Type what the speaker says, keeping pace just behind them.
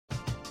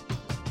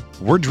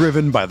We're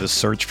driven by the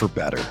search for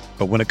better.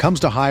 But when it comes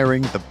to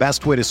hiring, the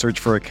best way to search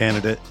for a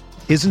candidate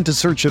isn't to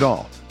search at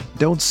all.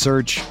 Don't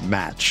search,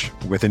 match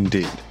with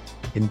Indeed.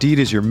 Indeed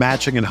is your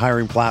matching and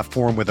hiring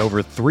platform with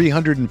over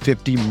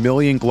 350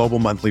 million global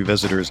monthly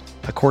visitors,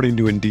 according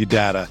to Indeed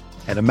data,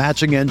 and a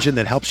matching engine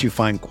that helps you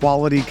find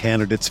quality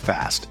candidates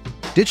fast.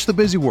 Ditch the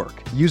busy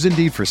work. Use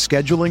Indeed for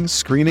scheduling,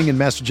 screening, and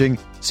messaging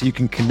so you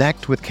can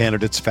connect with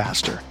candidates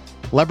faster.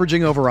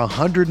 Leveraging over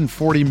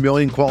 140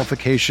 million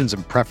qualifications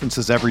and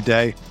preferences every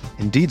day,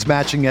 Indeed's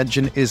matching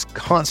engine is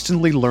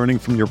constantly learning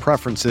from your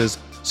preferences,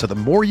 so the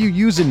more you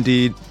use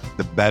Indeed,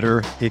 the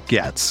better it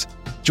gets.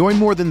 Join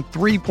more than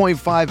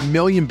 3.5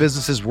 million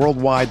businesses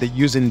worldwide that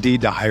use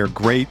Indeed to hire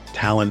great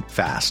talent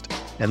fast.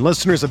 And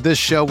listeners of this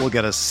show will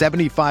get a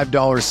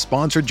 $75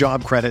 sponsored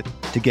job credit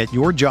to get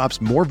your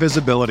jobs more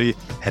visibility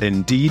at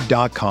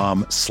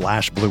Indeed.com/Blue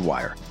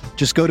Wire.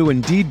 Just go to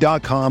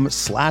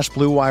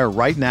Indeed.com/Blue Wire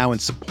right now and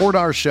support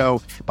our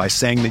show by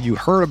saying that you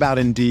heard about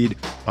Indeed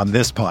on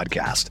this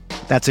podcast.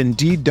 That's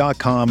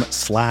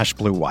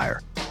Indeed.com/Blue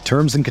Wire.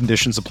 Terms and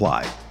conditions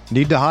apply.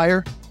 Need to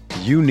hire?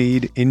 You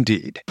need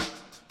Indeed.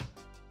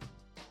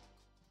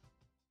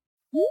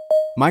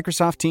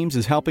 Microsoft Teams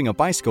is helping a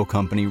bicycle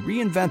company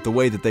reinvent the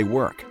way that they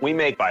work. We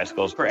make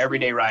bicycles for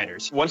everyday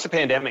riders. Once the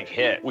pandemic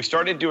hit, we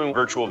started doing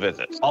virtual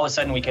visits. All of a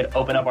sudden, we could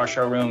open up our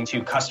showroom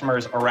to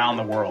customers around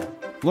the world.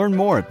 Learn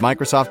more at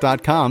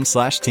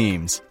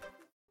Microsoft.com/Teams.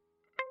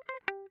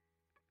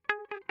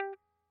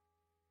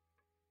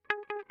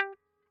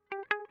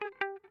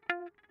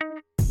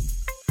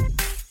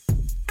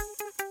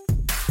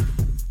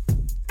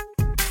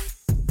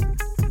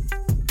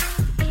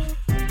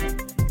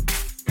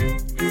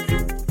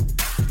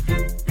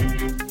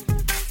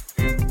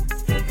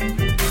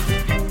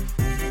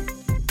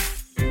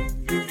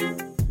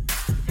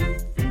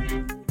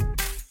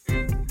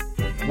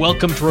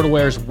 Welcome to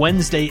RotoWire's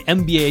Wednesday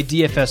NBA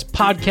DFS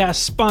podcast,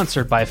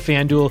 sponsored by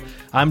FanDuel.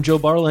 I'm Joe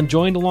Bartle, and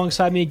joined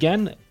alongside me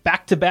again,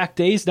 back-to-back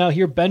days now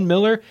here, Ben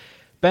Miller.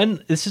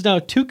 Ben, this is now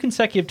 2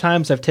 consecutive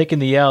times I've taken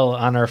the L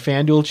on our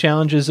FanDuel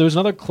challenges. There was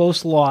another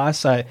close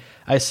loss I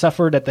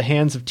suffered at the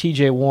hands of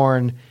TJ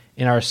Warren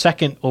in our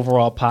second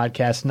overall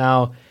podcast.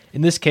 Now,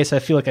 in this case, I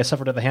feel like I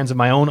suffered at the hands of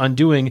my own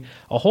undoing.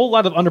 A whole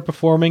lot of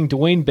underperforming.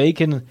 Dwayne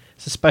Bacon,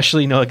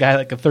 especially, a guy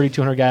like a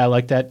 3,200 guy, I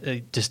like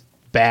that, just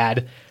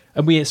bad.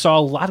 And we saw a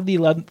lot of the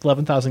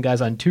 11,000 guys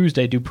on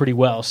Tuesday do pretty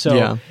well. So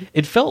Yeah.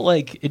 it just felt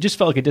like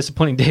a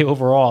disappointing day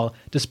overall,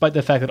 despite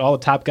the fact that all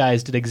the top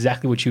guys did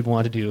exactly what you'd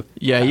want to do.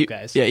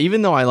 Guys.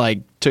 Even though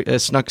I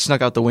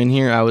snuck out the win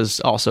here, I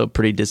was also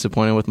pretty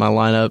disappointed with my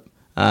lineup.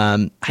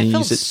 I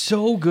felt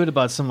so good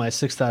about some of my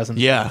 6,000,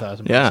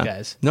 7,000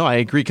 guys. No, I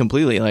agree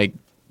completely. Like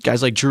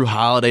guys like Drew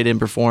Holiday didn't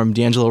perform,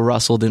 D'Angelo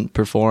Russell didn't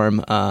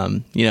perform.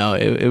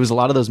 It was a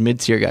lot of those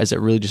mid-tier guys that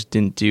really just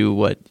didn't do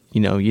what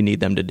you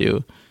need them to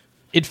do.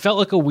 It felt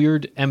like a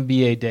weird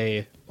NBA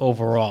day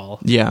overall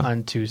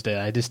on Tuesday.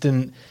 I just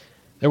didn't.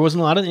 There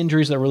wasn't a lot of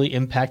injuries that really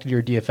impacted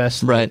your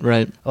DFS. Right.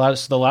 A lot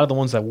of the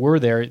ones that were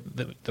there,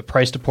 the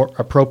priced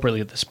appropriately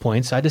at this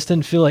point. So I just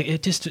didn't feel like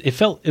it.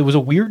 It was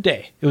a weird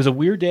day. It was a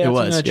weird day. I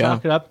was going to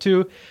chalk it up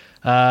to.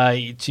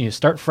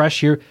 Start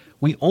fresh here.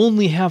 We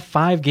only have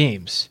 5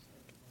 games.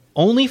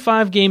 Only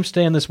 5 games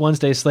today on this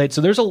Wednesday slate.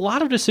 So there's a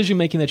lot of decision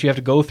making that you have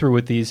to go through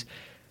with these.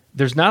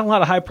 There's not a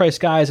lot of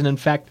high-priced guys, and in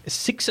fact,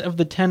 6 of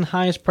the 10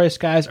 highest-priced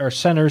guys are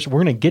centers.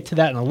 We're going to get to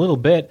that in a little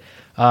bit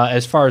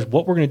as far as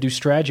what we're going to do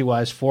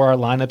strategy-wise for our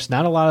lineups.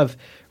 Not a lot of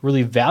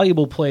really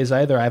valuable plays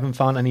either. I haven't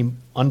found any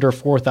under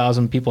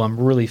 4,000 people I'm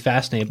really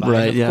fascinated by.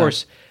 Right, of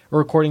course, we're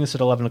recording this at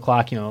 11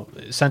 o'clock,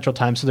 Central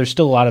Time, so there's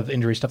still a lot of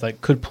injury stuff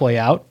that could play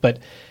out, but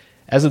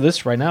as of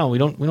this right now, we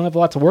don't have a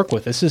lot to work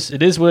with.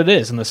 It is what it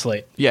is in the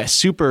slate. Yeah,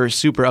 super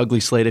super ugly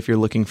slate if you're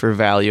looking for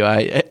value.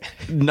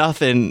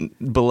 Nothing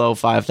below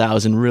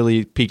 5,000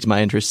 really piqued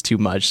my interest too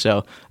much,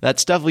 so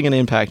that's definitely going to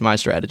impact my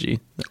strategy.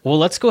 Well,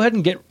 let's go ahead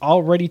and get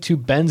all ready to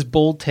Ben's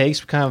bold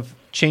takes. We kind of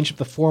changed up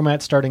the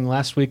format starting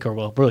last week,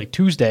 or really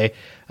Tuesday,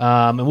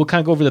 and we'll kind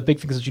of go over the big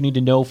things that you need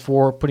to know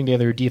for putting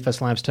together your DFS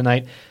lineups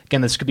tonight.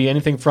 Again, this could be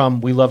anything from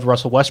we loved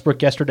Russell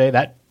Westbrook yesterday.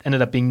 That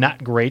ended up being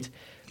not great.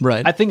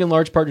 Right. I think in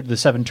large part due to the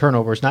 7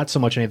 turnovers, not so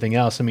much anything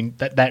else. I mean,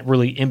 that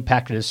really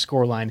impacted his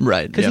scoreline.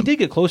 Right. Because he did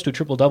get close to a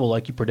triple-double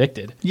like you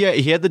predicted. Yeah,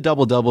 he had the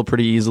double-double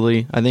pretty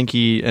easily. I think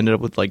he ended up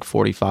with like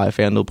 45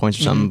 FanDuel points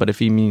or something. But if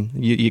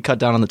you cut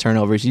down on the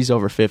turnovers, he's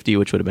over 50,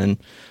 which would have been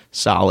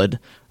solid.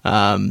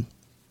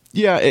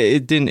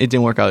 It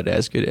didn't work out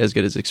as good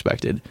as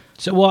expected.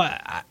 So,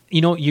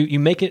 you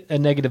make it a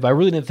negative. I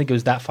really didn't think it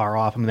was that far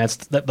off. I mean, that's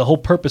the whole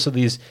purpose of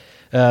these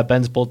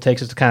Ben's bold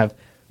takes is to kind of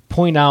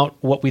point out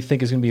what we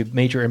think is going to be a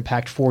major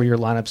impact for your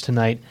lineups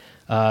tonight.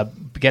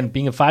 Again,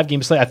 being a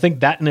 5-game slate, I think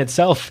that in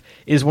itself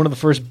is one of the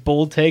first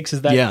bold takes,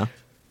 is that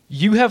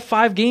you have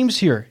 5 games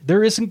here.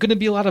 There isn't going to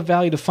be a lot of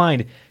value to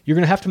find. You're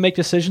going to have to make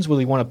decisions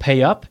whether you want to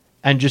pay up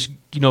and just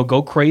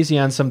go crazy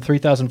on some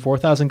 3,000,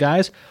 4,000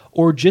 guys,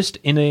 or just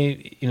in a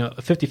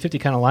 50-50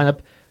 kind of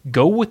lineup,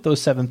 go with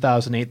those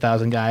 7,000,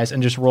 8,000 guys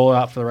and just roll it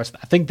out for the rest.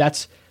 I think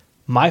that's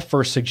my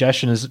first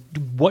suggestion is,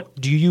 what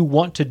do you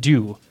want to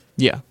do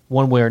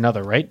one way or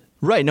another, right?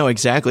 Right. No,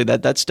 exactly.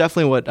 That's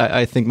definitely what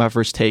I think my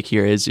first take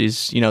here is,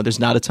 there's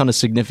not a ton of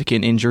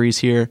significant injuries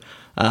here.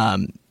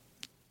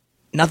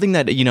 Nothing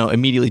that,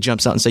 immediately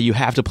jumps out and say you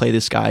have to play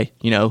this guy,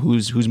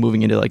 who's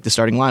moving into like the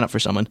starting lineup for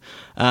someone.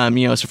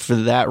 So for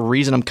that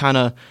reason, I'm kind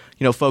of,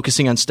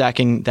 focusing on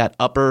stacking that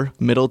upper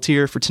middle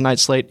tier for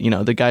tonight's slate.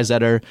 The guys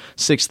that are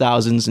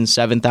 6,000s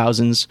and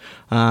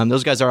 7,000s.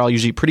 Those guys are all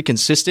usually pretty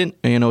consistent,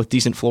 with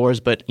decent floors,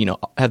 but,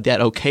 have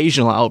that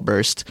occasional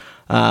outburst.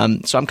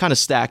 So I'm kind of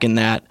stacking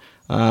that.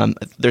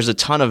 There's a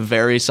ton of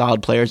very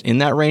solid players in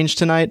that range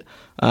tonight.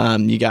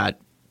 You got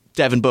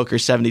Devin Booker,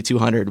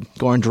 7,200,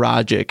 Goran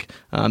Dragic,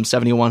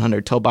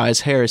 7,100,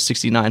 Tobias Harris,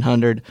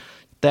 6,900,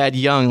 Thad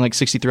Young, like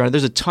 6,300.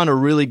 There's a ton of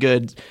really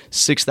good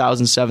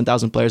 6,000,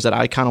 7,000 players that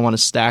I kind of want to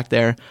stack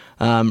there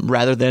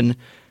rather than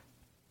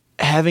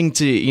having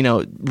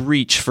to,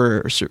 reach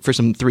for some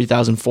 $3,000,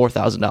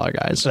 $4,000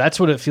 guys. So that's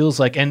what it feels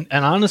like. And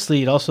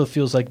honestly, it also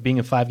feels like being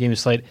a 5-game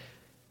slate,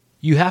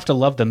 you have to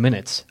love the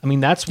minutes. I mean,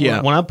 that's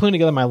when I'm putting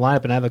together my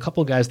lineup and I have a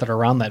couple of guys that are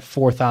around that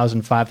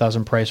 4,000,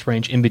 5,000 price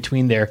range in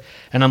between there.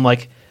 And I'm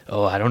like,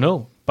 oh, I don't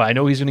know, but I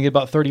know he's going to get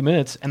about 30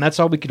 minutes, and that's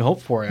all we can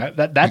hope for.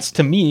 That's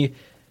to me,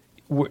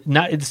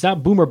 it's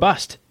not boom or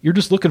bust. You're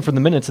just looking for the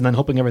minutes and then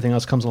hoping everything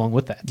else comes along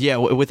with that. Yeah,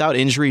 without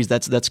injuries,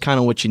 that's kind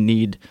of what you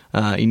need.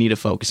 You need to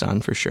focus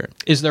on for sure.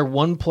 Is there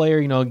one player,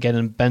 again,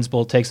 in Ben's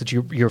bold takes that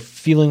you're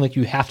feeling like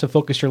you have to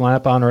focus your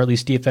lineup on, or at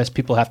least DFS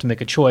people have to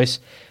make a choice?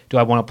 Do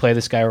I want to play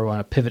this guy or want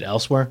to pivot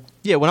elsewhere?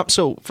 Yeah.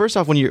 So first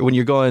off, when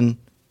you're going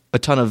a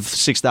ton of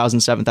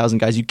 6,000, 7,000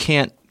 guys, you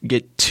can't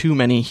get too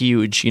many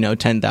huge,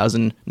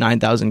 10,000,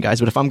 9,000 guys.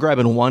 But if I'm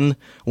grabbing one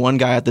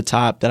guy at the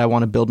top that I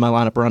want to build my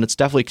lineup around, it's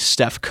definitely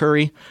Steph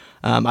Curry.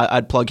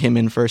 I'd plug him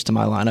in first to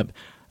my lineup.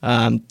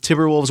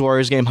 Timberwolves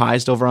Warriors game,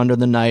 highest over under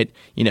the night.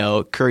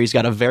 Curry's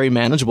got a very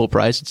manageable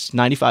price. It's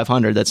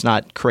 9,500. That's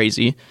not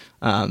crazy.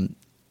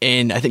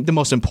 And I think the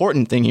most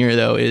important thing here,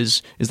 though,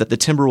 is that the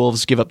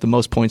Timberwolves give up the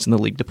most points in the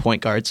league to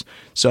point guards.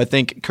 So I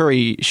think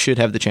Curry should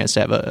have the chance to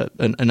have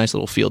a nice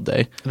little field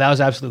day. That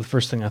was absolutely the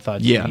first thing I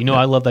thought. Yeah.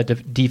 I love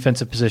that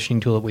defensive positioning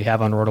tool that we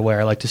have on RotoWire.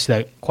 I like to see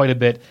that quite a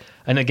bit.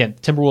 And again,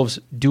 Timberwolves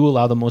do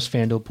allow the most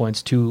FanDuel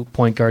points to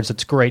point guards.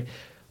 That's great.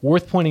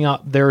 Worth pointing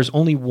out, there is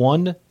only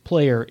one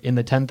player in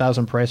the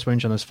 10,000 price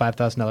range on this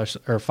 $5,000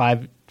 or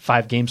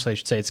five game slate, I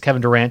should say. It's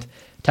Kevin Durant,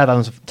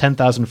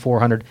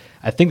 10,400.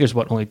 I think there's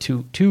only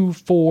 2,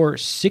 4,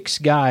 6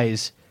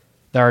 guys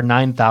that are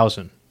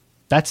 9,000.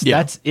 That's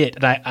it.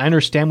 And I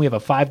understand we have a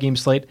 5-game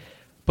slate,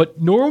 but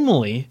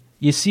normally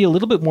you see a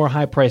little bit more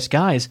high-priced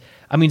guys.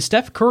 I mean,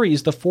 Steph Curry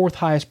is the 4th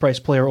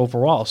highest-priced player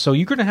overall, so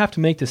you're going to have to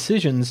make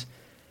decisions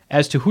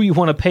as to who you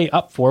want to pay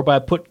up for,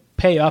 but I put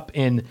pay up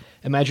in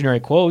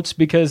imaginary quotes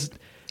because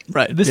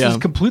this is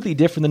completely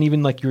different than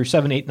even like your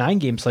 7, 8, 9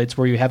 game slates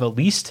where you have at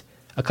least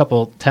a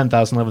couple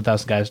 10,000,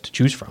 11,000 guys to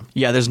choose from.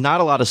 Yeah, there's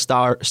not a lot of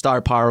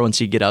star power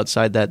once you get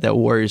outside that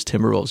Warriors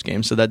Timberwolves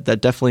game. So that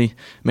definitely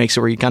makes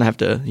it where you kind of have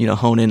to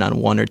hone in on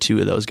one or two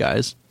of those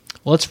guys.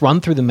 Well, let's run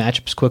through the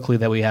matchups quickly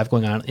that we have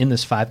going on in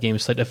this 5-game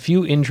slate. A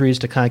few injuries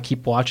to kind of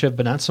keep watch of,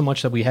 but not so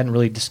much that we hadn't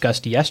really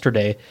discussed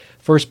yesterday.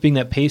 First being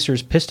that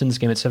Pacers-Pistons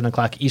game at 7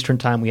 o'clock Eastern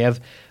Time. We have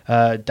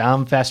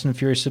Dom Fast and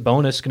Furious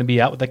Sabonis going to be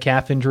out with a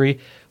calf injury.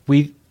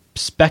 We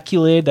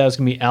speculated that was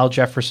going to be Al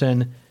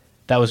Jefferson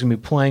that was going to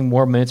be playing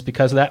more minutes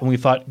because of that, and we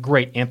thought,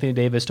 great, Anthony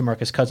Davis,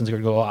 DeMarcus Cousins are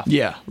going to go off.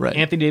 Yeah, right.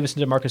 Anthony Davis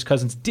and DeMarcus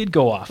Cousins did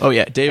go off. Oh,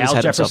 yeah. Davis Al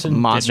had Jefferson himself a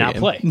monster did not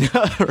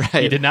play.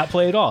 Right. He did not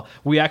play at all.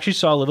 We actually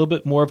saw a little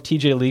bit more of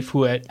TJ Leaf,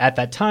 who at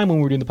that time when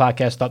we were doing the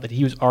podcast thought that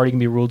he was already going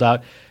to be ruled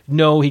out.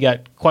 No, he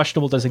got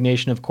questionable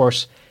designation. Of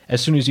course,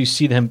 as soon as you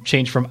see them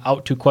change from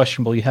out to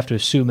questionable, you have to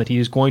assume that he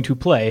is going to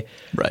play.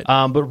 Right.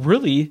 But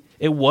really,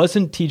 it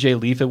wasn't TJ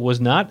Leaf. It was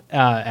not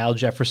Al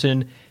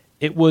Jefferson.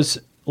 It was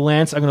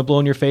Lance, I'm going to blow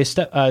in your face,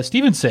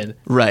 Stevenson.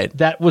 Right.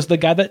 That was the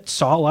guy that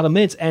saw a lot of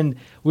minutes. And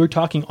we were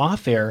talking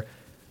off air,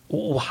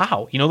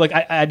 how?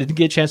 I didn't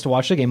get a chance to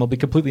watch the game, I'll be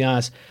completely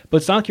honest. But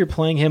it's not like you're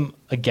playing him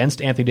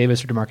against Anthony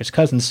Davis or DeMarcus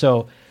Cousins.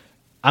 So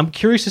I'm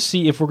curious to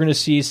see if we're going to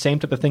see same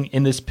type of thing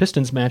in this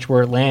Pistons match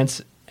where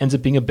Lance ends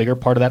up being a bigger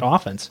part of that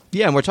offense.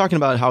 Yeah, and we're talking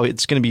about how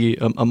it's going to be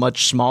a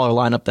much smaller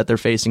lineup that they're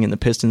facing in the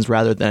Pistons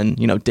rather than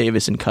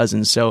Davis and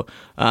Cousins. So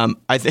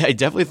I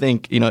definitely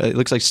think it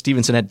looks like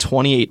Stevenson had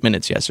 28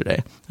 minutes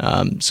yesterday.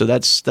 So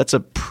that's a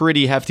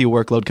pretty hefty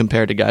workload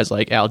compared to guys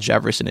like Al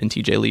Jefferson and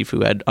TJ Leaf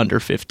who had under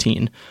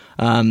 15.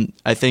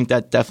 I think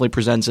that definitely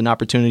presents an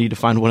opportunity to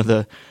find one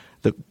of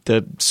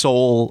the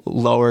sole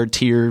lower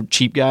tier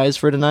cheap guys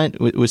for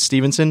tonight with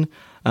Stevenson.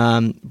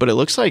 But it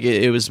looks like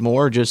it was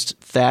more just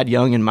Thad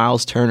Young and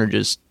Miles Turner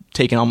just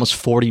taking almost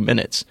 40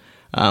 minutes,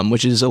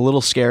 which is a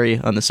little scary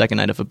on the second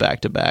night of a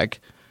back-to-back.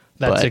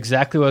 That's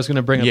exactly what I was going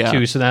to bring up,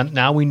 too. So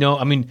now we know,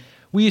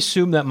 we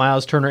assume that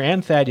Miles Turner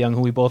and Thad Young,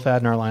 who we both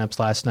had in our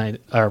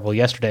lineups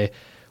yesterday,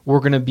 were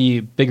going to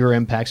be bigger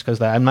impacts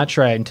because I'm not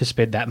sure I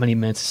anticipated that many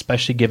minutes,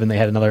 especially given they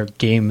had another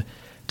game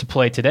to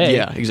play today.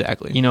 Yeah,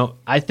 exactly.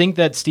 I think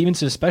that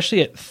Stevenson,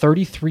 especially at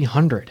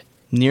 3,300,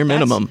 Near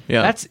minimum,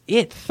 yeah. That's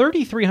it.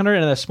 3,300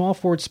 in a small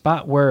forward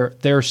spot where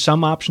there are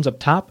some options up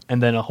top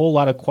and then a whole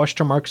lot of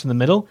question marks in the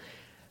middle.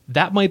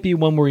 That might be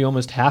one where you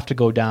almost have to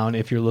go down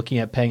if you're looking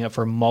at paying up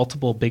for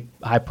multiple big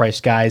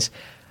high-priced guys.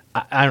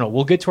 I don't know.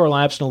 We'll get to our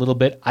lineups in a little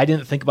bit. I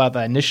didn't think about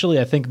that initially.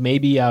 I think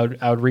maybe I would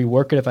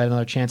rework it if I had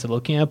another chance at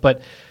looking at it.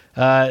 But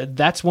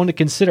that's one to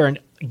consider. And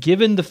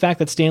given the fact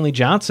that Stanley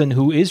Johnson,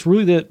 who is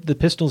really the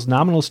Pistols'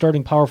 nominal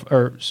starting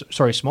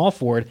small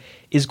forward,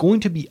 is going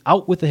to be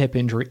out with a hip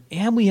injury,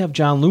 and we have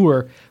John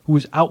Lure, who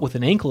is out with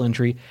an ankle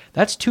injury,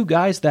 that's two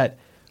guys that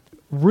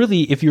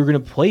really, if you're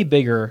going to play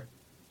bigger,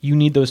 you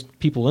need those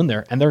people in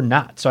there, and they're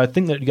not. So I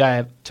think that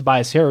guy,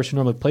 Tobias Harris, who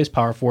normally plays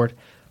power forward,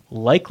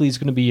 likely is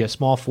going to be a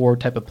small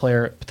forward type of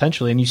player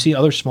potentially, and you see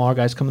other smaller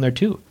guys coming there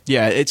too.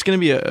 Yeah, it's going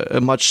to be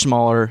a much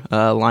smaller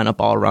lineup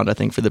all around, I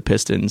think, for the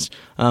Pistons.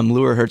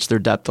 Lure hurts their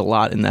depth a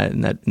lot in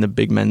the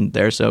big men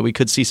there, so we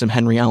could see some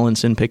Henry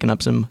Ellenson picking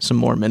up some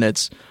more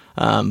minutes.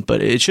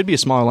 But it should be a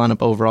smaller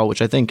lineup overall,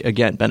 which I think,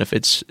 again,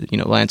 benefits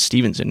Lance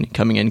Stevenson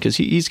coming in because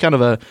he's kind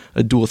of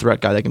a dual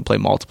threat guy that can play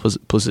multiple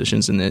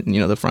positions in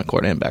the front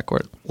court and back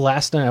court.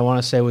 Last night, I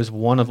want to say, was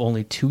one of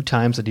only 2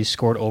 times that he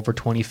scored over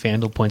 20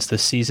 FanDuel points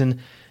this season.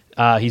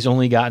 He's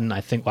only gotten,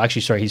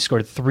 he's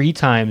scored 3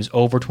 times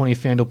over 20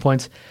 FanDuel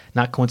points.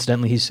 Not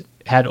coincidentally, he's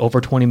had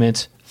over 20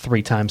 minutes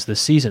 3 times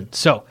this season.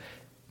 So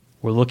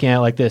we're looking at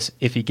it like this.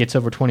 If he gets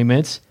over 20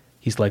 minutes,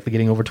 he's likely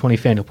getting over 20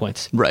 FanDuel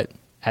points. Right.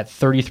 At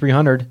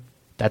 3,300,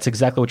 that's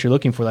exactly what you're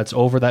looking for. That's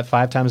over that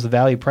 5 times the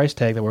value price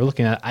tag that we're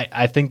looking at.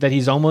 I think that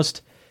he's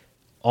almost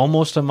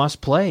a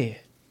must-play.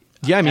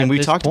 Yeah, I mean, we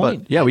talked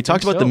about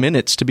the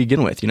minutes to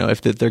begin with.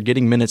 If they're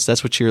getting minutes,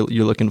 that's what you're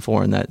looking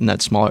for in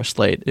that smaller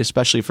slate,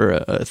 especially for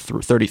a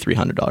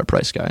 $3,300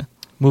 price guy.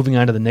 Moving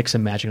on to the Knicks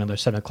and Magic on their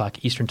 7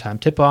 o'clock Eastern Time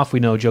tip-off. We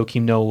know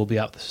Joakim Noah will be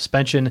out with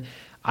suspension.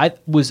 I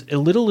was a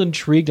little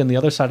intrigued on the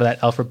other side of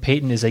that. Alfred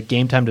Payton is a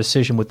game-time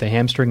decision with the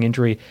hamstring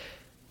injury.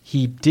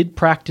 He did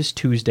practice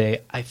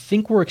Tuesday. I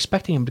think we're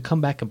expecting him to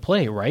come back and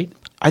play, right?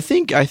 I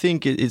think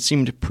it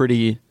seemed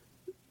pretty.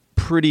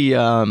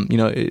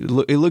 It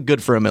looked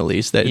good for him at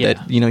least that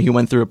he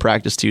went through a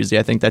practice Tuesday.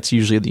 I think that's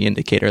usually the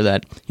indicator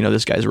that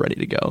this guy's ready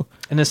to go.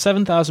 And the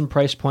 7,000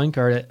 price point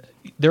guard,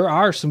 there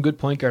are some good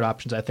point guard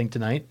options I think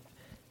tonight.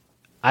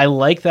 I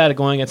like that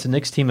going against a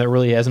Knicks team that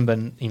really hasn't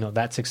been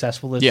that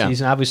successful this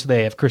season. Obviously,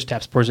 they have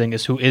Kristaps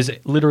Porzingis, who is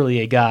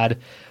literally a god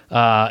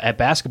at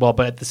basketball,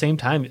 but at the same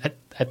time,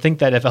 I think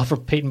that if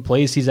Alfred Payton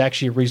plays, he's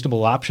actually a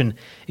reasonable option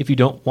if you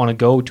don't want to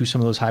go to some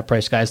of those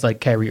high-priced guys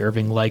like Kyrie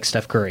Irving, like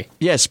Steph Curry.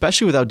 Yeah,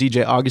 especially without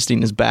DJ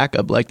Augustine as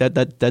backup. Like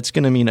that's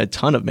going to mean a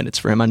ton of minutes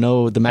for him. I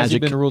know the Magic... Has he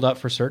been ruled out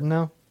for certain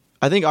now?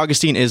 I think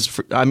Augustine is,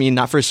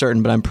 not for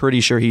certain, but I'm pretty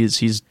sure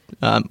he's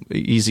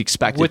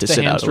expected to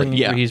sit out.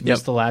 He's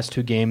missed the last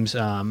 2 games.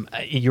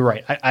 You're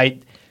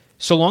right.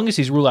 So long as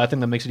he's ruled out, I think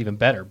that makes it even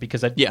better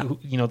because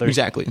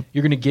exactly.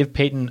 You're going to give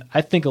Payton,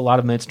 I think, a lot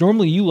of minutes.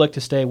 Normally, you like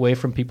to stay away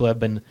from people that have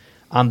been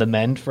on the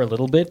mend for a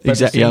little bit,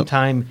 but at the same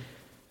time,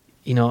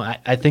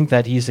 I think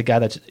that he's a guy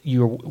that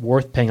you're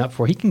worth paying up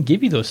for. He can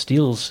give you those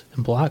steals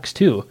and blocks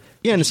too.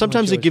 Yeah, and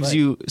sometimes it gives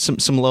you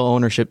some low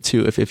ownership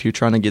too if you're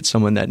trying to get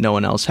someone that no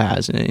one else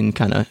has and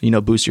kind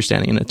of boost your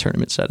standing in a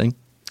tournament setting.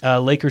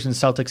 Lakers and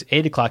Celtics,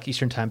 8 o'clock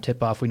Eastern Time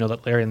tip-off. We know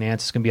that Larry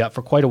Nance is going to be out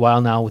for quite a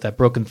while now with that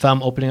broken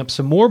thumb, opening up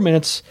some more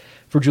minutes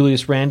for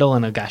Julius Randle.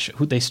 And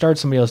they started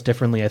somebody else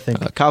differently, I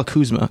think. Kyle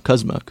Kuzma. No,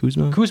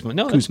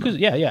 that's Kuzma.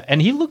 Yeah.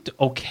 And he looked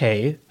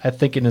okay, I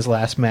think, in his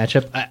last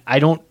matchup. I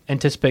don't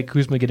anticipate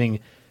Kuzma getting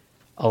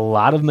a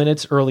lot of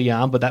minutes early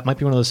on, but that might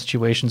be one of those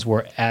situations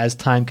where as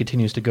time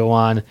continues to go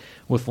on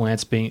with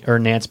Nance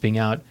being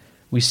out,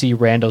 we see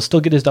Randle still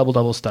get his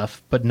double-double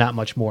stuff, but not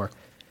much more.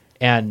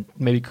 And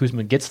maybe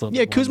Kuzma gets a little bit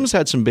more. Yeah, Kuzma's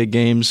had some big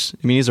games.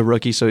 I mean, he's a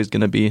rookie, so he's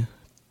going to be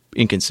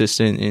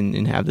inconsistent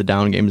and have the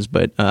down games.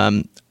 But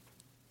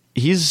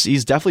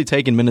he's definitely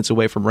taken minutes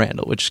away from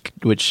Randle, which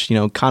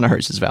kind of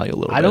hurts his value a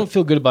little bit. I don't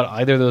feel good about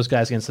either of those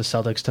guys against the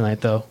Celtics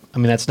tonight, though. I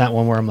mean, that's not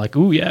one where I'm like,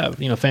 ooh, yeah,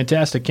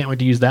 fantastic. Can't wait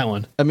to use that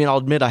one. I mean, I'll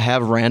admit I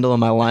have Randle in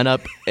my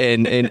lineup,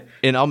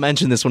 and I'll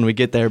mention this when we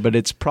get there, but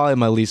it's probably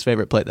my least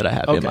favorite play that I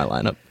have in my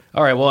lineup.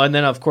 All right, well, and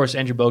then, of course,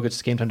 Andrew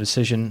Bogut's game-time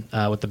decision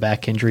with the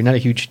back injury. Not a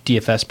huge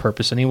DFS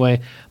purpose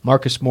anyway.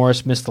 Marcus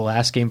Morris missed the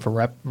last game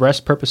for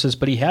rest purposes,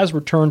 but he has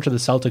returned to the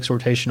Celtics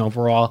rotation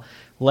overall.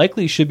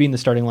 Likely should be in the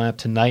starting lineup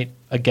tonight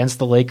against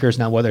the Lakers.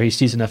 Now, whether he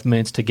sees enough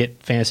minutes to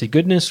get fantasy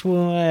goodness,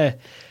 well,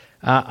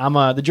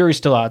 the jury's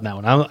still out on that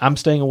one. I'm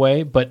staying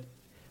away, but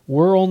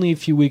we're only a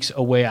few weeks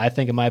away, I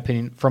think, in my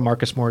opinion, from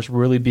Marcus Morris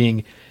really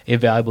being a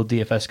valuable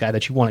DFS guy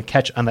that you want to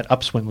catch on that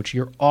upswing, which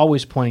you're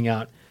always pointing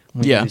out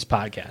when you do these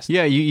podcasts.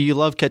 Yeah, you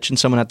love catching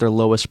someone at their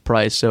lowest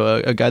price. So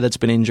a guy that's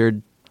been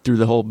injured through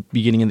the whole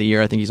beginning of the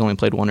year, I think he's only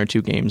played 1 or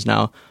 2 games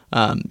now.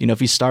 If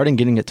he's starting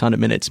getting a ton of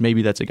minutes,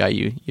 maybe that's a guy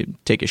you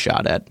take a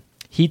shot at.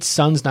 Heat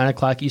Suns, 9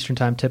 o'clock Eastern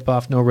Time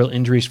tip-off. No real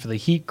injuries for the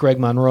Heat. Greg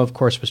Monroe, of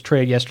course, was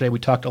traded yesterday. We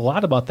talked a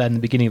lot about that in the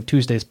beginning of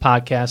Tuesday's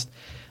podcast.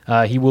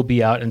 He will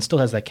be out and still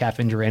has that calf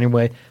injury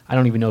anyway. I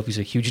don't even know if he's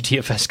a huge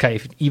DFS guy,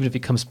 even if he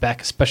comes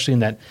back, especially in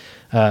that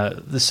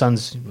the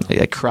Suns.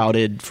 That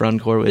crowded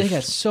front court with they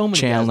got so many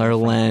Chandler,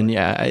 Len.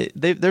 Yeah,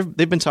 they've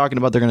been talking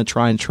about they're going to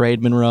try and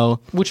trade Monroe,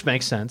 which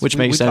makes sense. We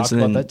talked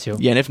and about that too.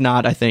 Yeah, and if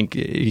not, I think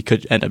he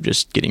could end up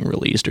just getting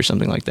released or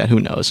something like that. Who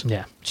knows?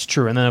 Yeah, it's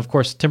true. And then of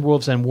course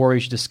Timberwolves and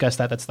Warriors. You discussed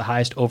that. That's the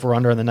highest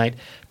over/under on the night.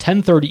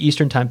 10:30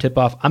 Eastern time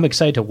tip-off. I'm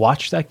excited to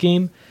watch that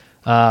game.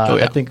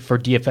 I think for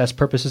DFS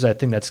purposes, I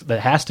think that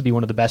has to be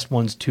one of the best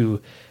ones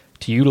to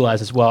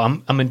utilize as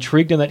well. I'm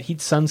intrigued in that Heat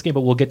Suns game,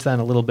 but we'll get to that in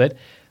a little bit.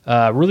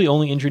 Really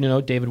only injury to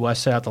note, David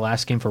West set out the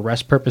last game for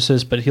rest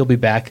purposes, but he'll be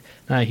back.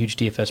 Not a huge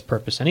DFS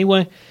purpose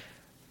anyway.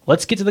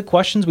 Let's get to the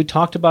questions we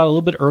talked about a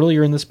little bit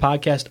earlier in this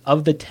podcast.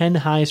 Of the 10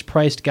 highest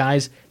priced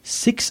guys,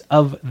 6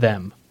 of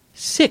them,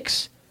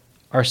 6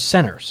 are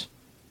centers.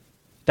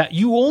 That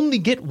you only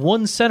get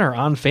one center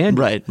on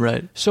FanDuel.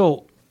 Right.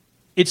 So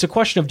it's a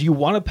question of, do you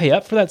want to pay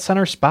up for that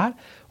center spot,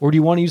 or do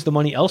you want to use the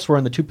money elsewhere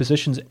in the two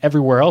positions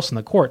everywhere else in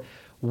the court?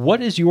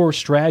 What is your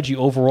strategy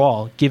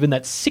overall, given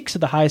that 6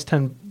 of the highest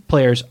 10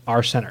 players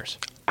are centers?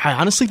 I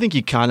honestly think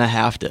you kind of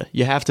have to.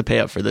 You have to pay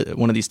up for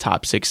one of these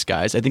top 6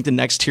 guys. I think the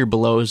next tier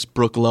below is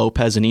Brook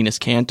Lopez and Enes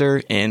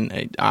Kanter,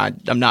 and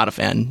I'm not a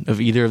fan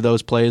of either of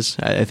those plays.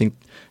 I think,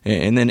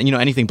 and then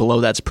anything below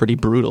that's pretty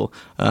brutal.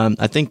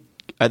 I think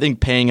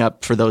paying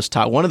up for those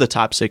one of the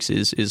top 6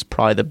 is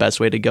probably the best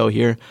way to go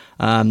here.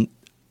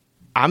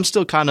 I'm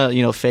still kind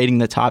of fading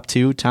the top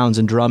 2, Towns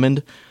and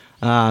Drummond,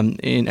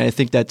 and I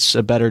think that's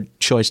a better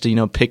choice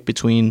to pick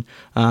between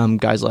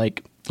guys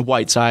like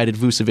Whiteside,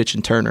 Vucevic,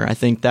 and Turner. I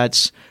think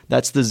that's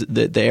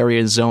the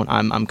area zone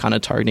I'm kind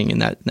of targeting in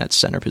that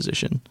center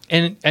position.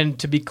 And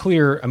to be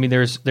clear, I mean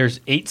there's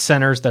 8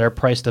 centers that are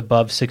priced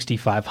above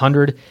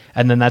 6,500,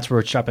 and then that's where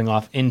it's chopping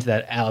off into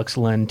that Alex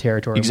Len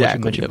territory,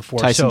 exactly, which you mentioned before.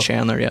 Tyson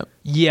Chandler, yeah.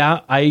 Yeah,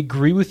 I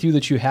agree with you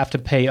that you have to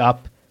pay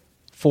up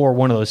for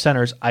one of those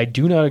centers. I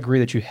do not agree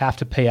that you have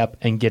to pay up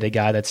and get a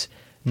guy that's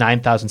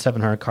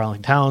 9,700,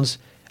 Karl-Anthony Towns,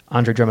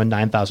 Andre Drummond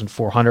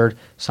 9,400,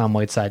 Sam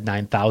Whiteside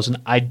 9,000.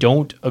 I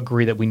don't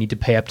agree that we need to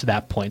pay up to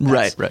that point.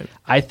 Right.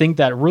 I think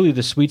that really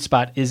the sweet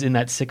spot is in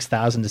that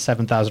 6,000 to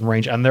 7,000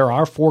 range, and there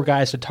are 4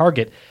 guys to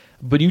target.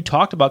 But you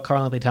talked about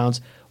Karl-Anthony Towns.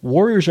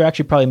 Warriors are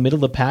actually probably middle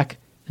of the pack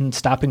in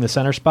stopping the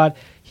center spot.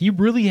 He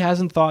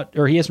hasn't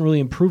really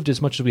improved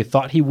as much as we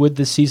thought he would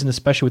this season,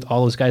 especially with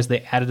all those guys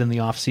they added in the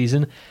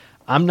offseason.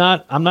 I'm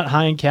not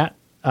high in Cat.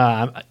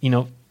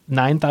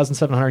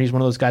 9,700. He's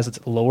one of those guys that's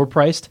lower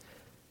priced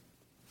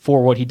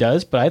for what he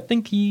does, but I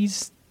think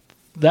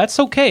that's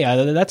okay.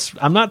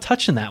 I'm not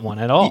touching that one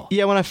at all.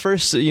 Yeah,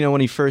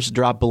 when he first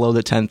dropped below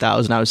the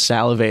 10,000, I was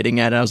salivating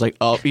at it. I was like,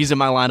 oh, he's in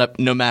my lineup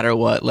no matter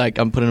what. Like,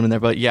 I'm putting him in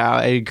there. But yeah,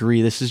 I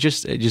agree. This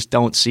is I just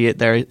don't see it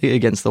there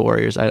against the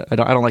Warriors. I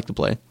don't like the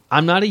play.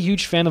 I'm not a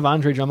huge fan of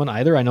Andre Drummond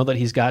either. I know that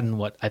he's gotten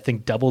I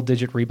think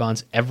double-digit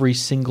rebounds every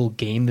single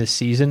game this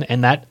season,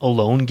 and that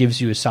alone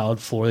gives you a solid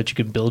floor that you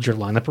can build your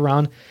lineup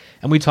around.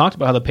 And we talked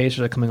about how the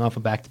Pacers are coming off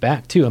a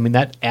back-to-back, too. I mean,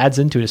 that adds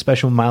into it,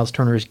 especially when Miles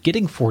Turner is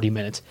getting 40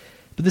 minutes.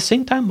 But at the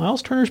same time,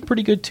 Miles Turner is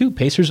pretty good, too.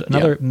 Pacers,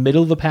 another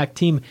middle-of-the-pack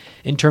team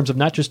in terms of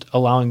not just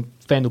allowing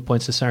FanDuel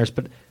points to centers,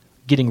 but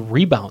getting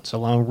rebounds,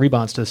 allowing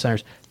rebounds to the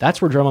centers.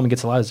 That's where Drummond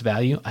gets a lot of his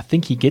value. I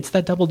think he gets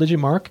that double-digit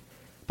mark,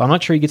 but I'm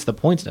not sure he gets the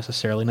points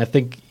necessarily. And I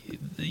think,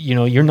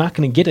 you're not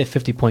going to get a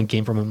 50-point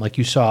game from him like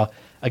you saw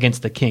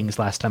against the Kings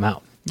last time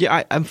out.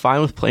 Yeah, I'm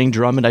fine with playing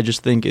Drummond. I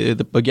just think,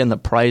 again, the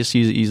price,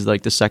 he's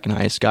like the second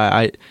highest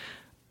guy.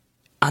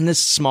 On this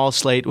small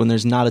slate, when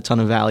there's not a ton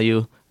of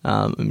value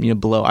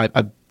below,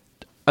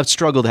 I've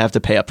struggled to have to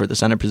pay up for the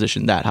center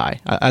position that high.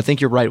 I think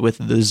you're right with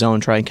the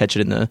zone. Try and catch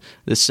it in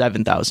the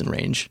 7,000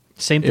 range.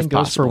 Same thing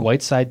goes for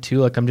Whiteside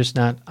too. Like I'm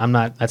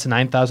not. That's a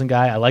 9,000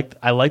 guy. I like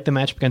the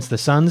matchup against the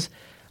Suns.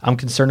 I'm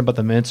concerned about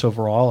the minutes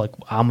overall, like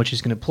how much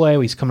he's going to play.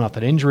 He's coming off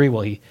that injury.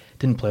 Well, he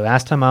didn't play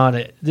last time out.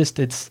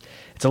 It's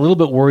a little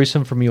bit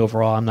worrisome for me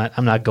overall.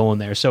 I'm not going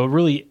there. So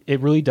it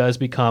really does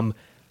become.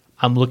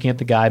 I'm looking at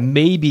the guy.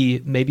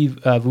 Maybe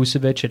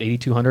Vucevic at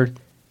 8,200.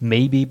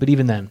 Maybe, but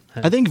even then,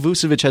 I think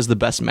Vucevic has the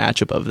best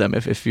matchup of them.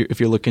 If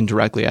you're looking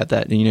directly at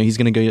that, he's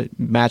going to go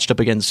matched up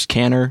against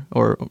Kanter,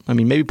 or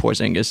maybe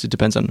Porzingis. It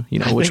depends on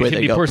which way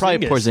they go.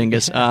 Probably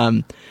Porzingis.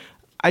 Yeah.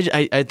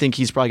 I think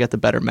he's probably got the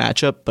better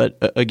matchup, but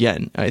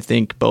again, I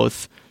think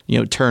both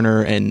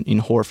Turner and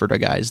Horford are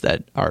guys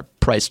that are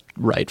priced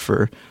right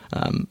for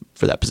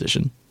that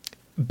position.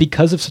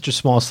 Because of such a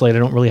small slate, I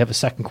don't really have a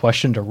second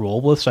question to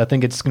roll with, so I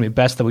think it's going to be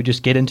best that we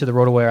just get into the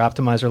RotoWire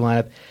Optimizer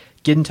lineup,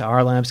 get into our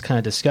lineups, kind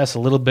of discuss a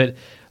little bit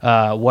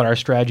what our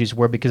strategies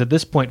were, because at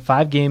this point,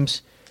 5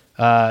 games,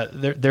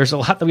 there's a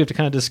lot that we have to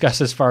kind of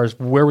discuss as far as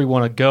where we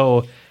want to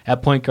go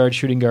at point guard,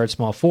 shooting guard,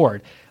 small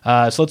forward.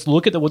 So let's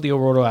look at what the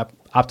Roto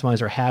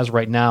Optimizer has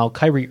right now.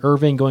 Kyrie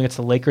Irving going against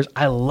the Lakers.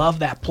 I love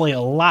that play a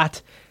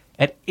lot.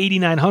 At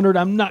 8,900,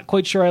 I'm not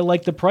quite sure I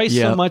like the price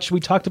so much. We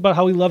talked about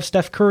how we love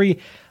Steph Curry.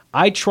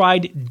 I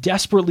tried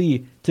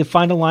desperately to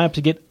find a lineup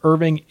to get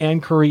Irving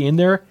and Curry in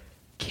there.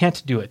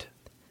 Can't do it.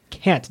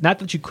 can't. Not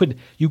that you could.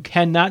 You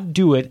cannot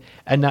do it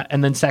and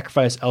then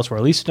sacrifice elsewhere.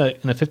 At least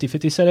in a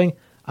 50-50 setting,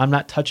 I'm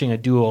not touching a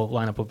duo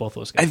lineup with both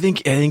those guys. I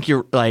think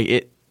you're like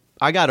it.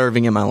 I got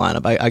Irving in my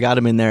lineup. I got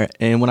him in there,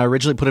 and when I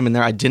originally put him in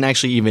there, I didn't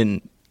actually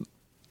even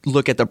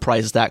look at the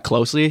price that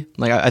closely.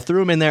 Like I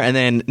threw him in there, and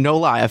then no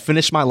lie, I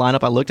finished my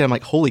lineup. I looked at him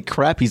like, holy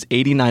crap, he's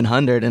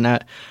 8,900,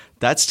 and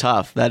that's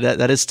tough.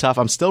 That is tough.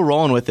 I'm still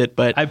rolling with it,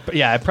 but I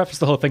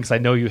prefaced the whole thing because I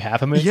know you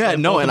have him in. Yeah,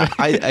 no, and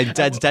I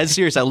dead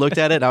serious. I looked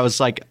at it, and I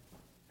was like,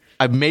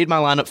 I made my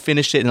lineup,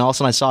 finished it, and all of a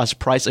sudden I saw his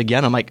price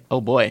again. I'm like,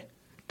 oh boy,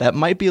 that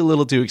might be a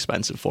little too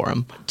expensive for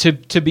him.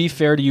 To be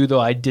fair to you,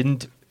 though, I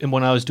didn't. And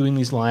when I was doing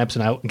these lineups,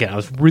 and I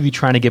was really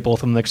trying to get both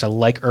of them because I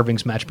like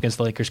Irving's matchup against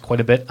the Lakers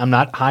quite a bit. I'm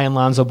not high on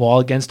Lonzo Ball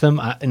against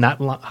him, and not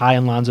high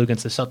on Lonzo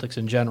against the Celtics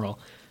in general.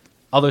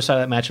 Other side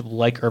of that matchup,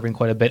 like Irving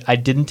quite a bit. I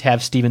didn't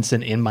have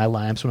Stevenson in my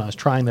lineups when I was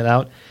trying that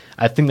out.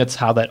 I think that's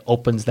how that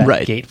opens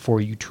that gate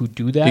for you to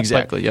do that.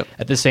 Exactly. But yep.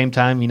 At the same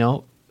time,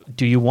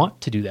 do you want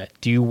to do that?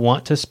 Do you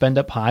want to spend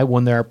up high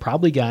when there are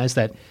probably guys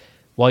that,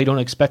 while you don't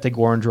expect a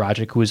Goran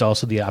Dragic, who is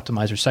also the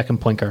optimizer second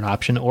point guard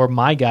option, or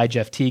my guy,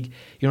 Jeff Teague,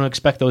 you don't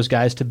expect those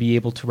guys to be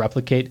able to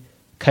replicate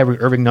Kyrie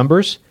Irving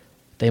numbers,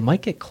 they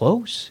might get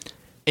close.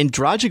 And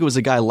Dragic was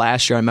a guy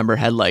last year I remember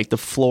had like the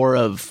floor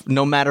of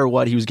no matter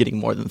what, he was getting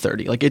more than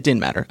 30. Like it didn't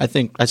matter.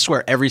 I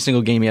swear every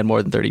single game he had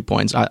more than 30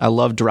 points. I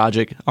love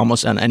Dragic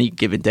almost on any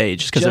given day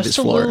just because of his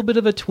floor. Just a little bit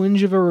of a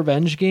twinge of a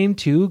revenge game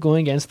too,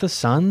 going against the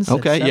Suns.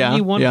 Okay, at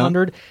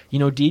 7,100. Yeah.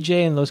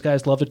 DJ and those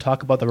guys love to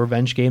talk about the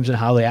revenge games and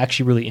how they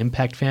actually really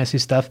impact fantasy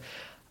stuff.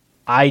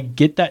 I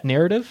get that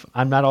narrative.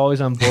 I'm not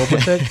always on board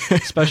with it,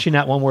 especially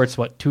not one where it's,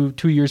 2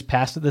 years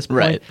past at this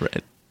point.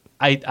 Right.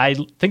 I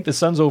think the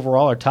Suns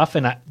overall are tough,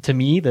 and to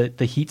me,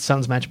 the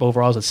Heat-Suns matchup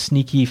overall is a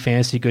sneaky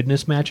fantasy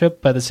goodness matchup.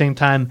 But at the same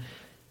time,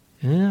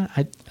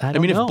 I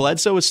don't know. If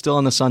Bledsoe was still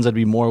on the Suns, I'd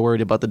be more worried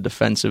about the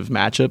defensive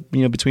matchup,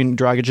 between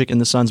Dragic and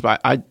the Suns.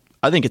 But I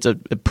think it's a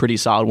pretty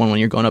solid one when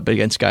you're going up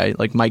against a guy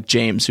like Mike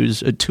James,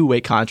 who's a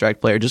two-way contract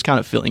player, just kind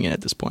of filling in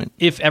at this point.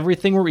 If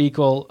everything were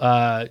equal,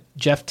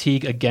 Jeff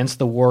Teague against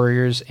the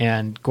Warriors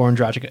and Goran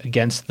Dragic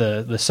against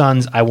the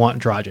Suns, I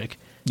want Dragic.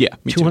 Yeah,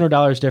 me too.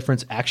 $200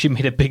 difference actually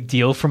made a big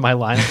deal for my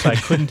lineup,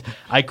 so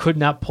I could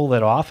not pull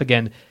that off.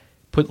 Again,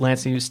 put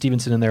Lance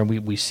Stevenson in there, and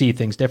we see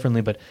things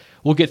differently. But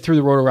we'll get through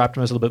the Roto Optimize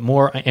a little bit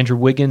more. Andrew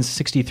Wiggins,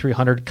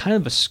 6,300, kind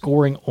of a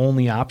scoring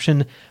only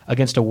option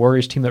against a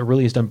Warriors team that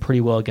really has done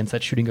pretty well against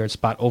that shooting guard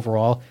spot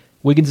overall.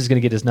 Wiggins is going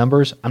to get his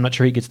numbers. I'm not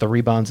sure he gets the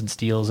rebounds and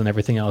steals and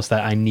everything else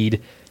that I need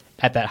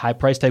at that high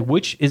price tag,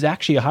 which is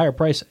actually a higher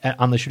price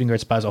on the shooting guard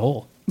spot as a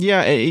whole.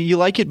 Yeah, you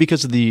like it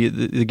because of the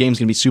game's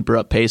going to be super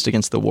up-paced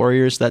against the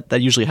Warriors.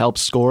 That usually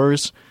helps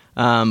scorers.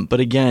 But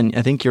again,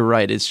 I think you're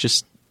right. It's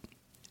just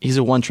he's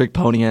a one-trick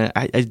pony.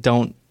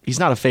 He's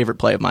not a favorite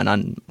play of mine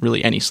on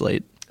really any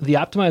slate. The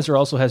optimizer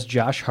also has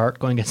Josh Hart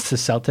going against the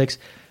Celtics.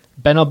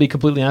 Ben, I'll be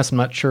completely honest, I'm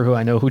not sure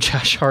who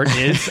Josh Hart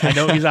is. I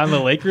know he's on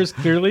the Lakers,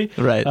 clearly.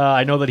 Right.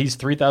 I know that he's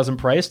 3,000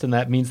 priced, and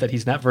that means that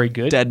he's not very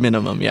good. Dead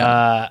minimum,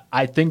 yeah.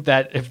 I think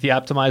that if the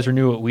optimizer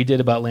knew what we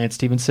did about Lance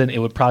Stevenson, it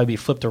would probably be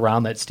flipped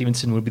around, that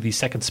Stevenson would be the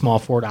second small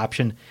forward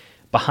option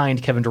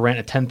behind Kevin Durant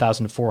at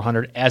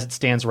 10,400. As it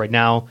stands right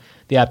now,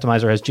 the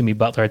optimizer has Jimmy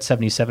Butler at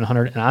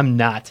 7,700, and I'm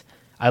not.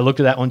 I looked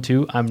at that one,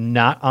 too. I'm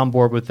not on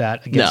board with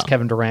that against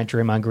Kevin Durant,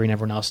 Draymond Green,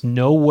 everyone else.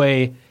 No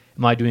way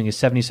am I doing a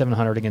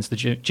 7,700 against the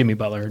Jimmy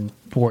Butler and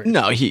Warriors.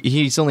 No,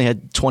 he's only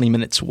had 20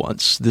 minutes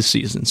once this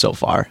season so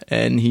far,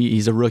 and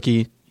he's a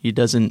rookie. He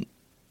doesn't.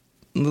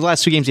 In the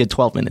last 2 games, he had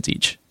 12 minutes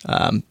each.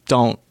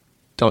 Don't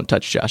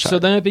touch Josh Hart. So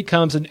then it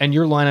becomes, and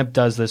your lineup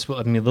does this.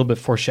 I mean, a little bit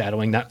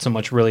foreshadowing, not so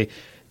much really.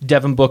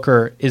 Devin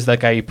Booker is that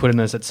guy you put in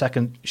as that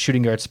second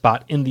shooting guard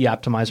spot in the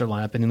optimizer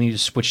lineup, and then you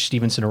just switch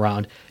Stevenson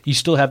around. You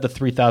still have the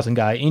 3,000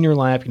 guy in your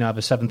lineup. You now have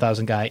a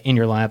 7,000 guy in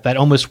your lineup. That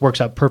almost works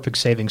out perfect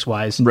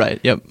savings-wise right,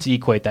 yep. to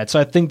equate that. So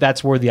I think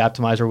that's where the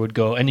optimizer would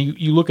go. And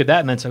you look at that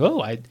and then say,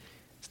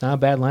 it's not a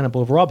bad lineup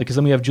overall, because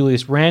then we have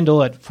Julius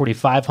Randle at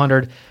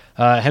 4,500.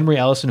 Henry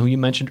Ellison, who you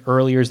mentioned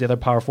earlier, is the other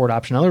power forward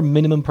option. Another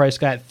minimum price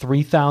guy at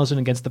 3,000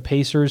 against the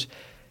Pacers.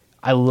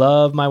 I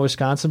love my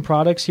Wisconsin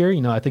products here.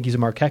 I think he's a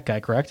Marquette guy,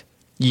 correct?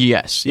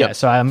 Yes. Yep. Yeah,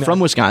 so I'm from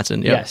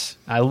Wisconsin. Yep. Yes.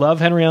 I love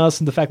Henry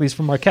Ellison, the fact that he's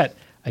from Marquette.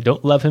 I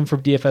don't love him for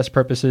DFS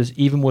purposes,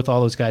 even with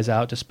all those guys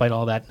out, despite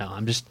all that. No,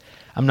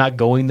 I'm not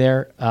going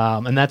there.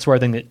 And that's where I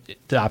think that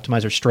the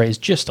optimizer strays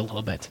just a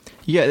little bit.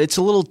 Yeah, it's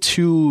a little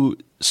too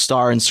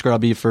star and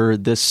scrubby for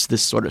this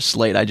sort of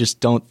slate. I just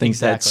don't think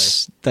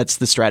that's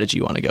the strategy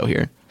you want to go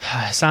here.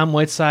 Sam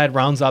Whiteside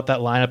rounds out that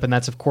lineup, and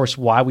that's, of course,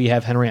 why we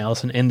have Henry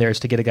Ellison in there, is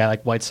to get a guy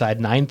like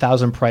Whiteside,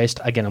 9,000 priced.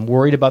 Again, I'm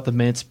worried about the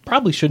minutes.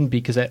 Probably shouldn't be,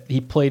 because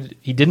he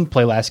didn't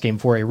play last game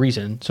for a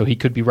reason, so he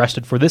could be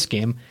rested for this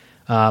game.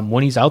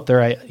 When he's out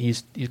there,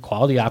 he's a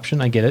quality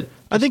option. I get it.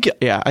 I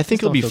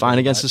think he'll be fine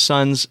against the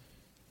Suns.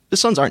 The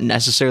Suns aren't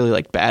necessarily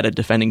like bad at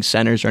defending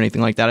centers or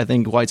anything like that. I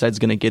think Whiteside's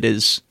going to get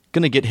his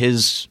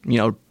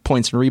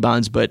points and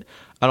rebounds, but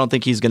I don't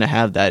think he's going to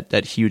have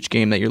that huge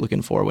game that you're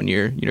looking for when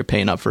you're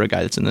paying up for a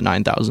guy that's in the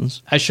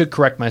 9,000s. I should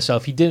correct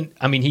myself. He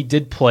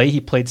did play. He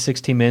played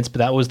 16 minutes, but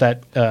that was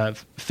that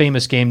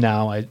famous game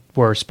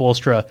where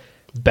Spoelstra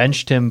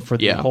benched him for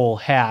the whole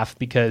half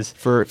because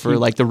for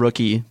like the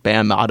rookie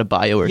Bam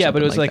Adebayo or something.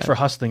 But it was like that. for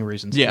hustling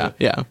reasons. Yeah, too.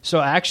 yeah. So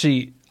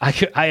actually,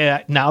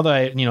 I now that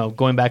I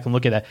going back and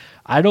look at that,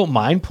 I don't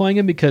mind playing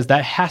him because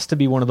that has to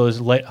be one of those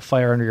light a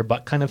fire under your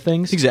butt kind of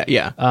things. Exactly.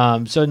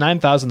 Yeah. So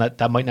 9,000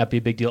 that might not be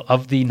a big deal.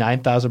 Of the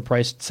 9,000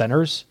 priced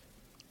centers,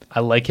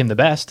 I like him the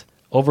best.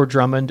 Over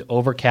Drummond,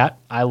 over Cat,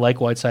 I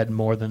like Whiteside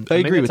more than. I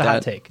agree with that.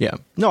 Hot take. Yeah,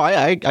 no,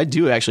 I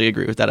do actually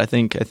agree with that. I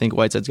think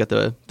Whiteside's got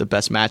the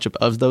best matchup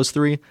of those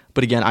three.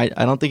 But again, I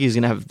don't think he's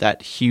going to have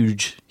that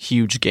huge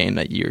game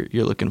that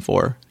you're looking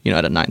for.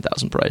 At a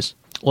 9,000 price.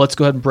 Well, let's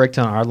go ahead and break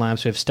down our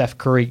lineups. We have Steph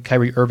Curry,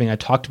 Kyrie Irving. I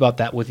talked about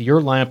that with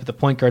your lineup at the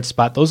point guard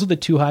spot. Those are the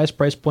two highest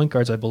priced point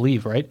guards, I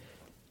believe, right?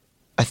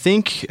 I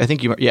think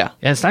you yeah.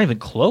 And it's not even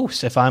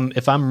close. If I'm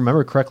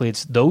remember correctly,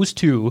 it's those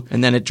two.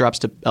 And then it drops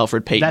to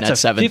Elfrid Payton at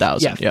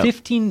 7,000. Yeah,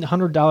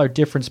 $1,500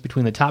 difference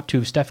between the top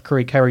two, Steph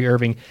Curry, Kyrie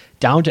Irving,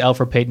 down to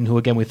Elfrid Payton, who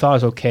again we thought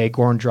was okay.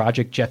 Goran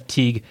Dragic, Jeff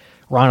Teague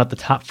round out the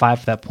top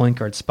 5 for that point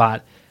guard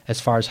spot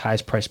as far as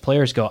highest priced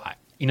players go.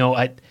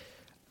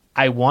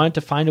 I wanted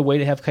to find a way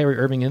to have Kyrie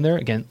Irving in there.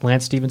 Again,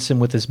 Lance Stevenson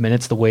with his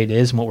minutes the way it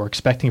is and what we're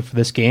expecting for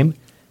this game,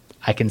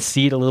 I can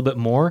see it a little bit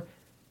more.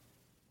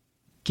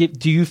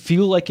 Do you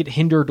feel like it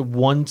hindered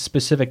one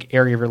specific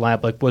area of your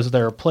lineup? Like, was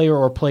there a player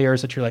or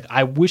players that you're like,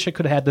 I wish I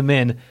could have had them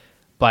in,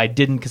 but I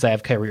didn't because I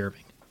have Kyrie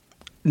Irving?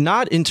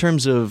 Not in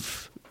terms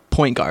of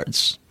point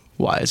guards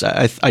wise.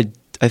 I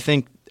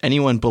think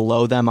anyone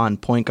below them on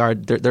point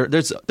guard,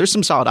 there's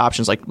some solid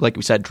options like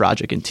we said,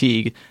 Dragic and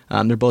Teague.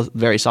 They're both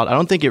very solid. I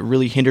don't think it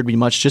really hindered me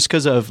much just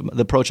because of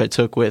the approach I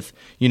took with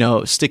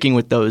sticking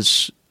with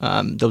those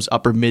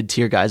upper mid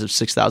tier guys of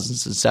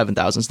 6,000s and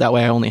 7,000s. That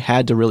way, I only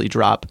had to really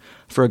drop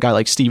for a guy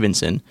like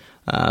Stevenson.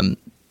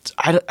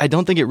 I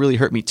don't think it really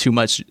hurt me too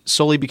much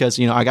solely because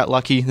I got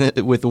lucky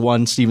with the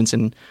one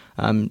Stevenson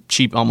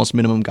cheap almost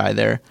minimum guy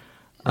there.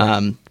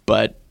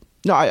 But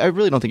no, I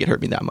really don't think it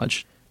hurt me that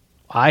much.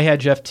 I had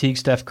Jeff Teague,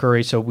 Steph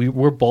Curry, so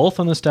we're both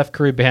on the Steph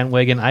Curry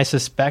bandwagon. I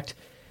suspect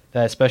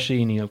that,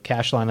 especially in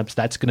cash lineups,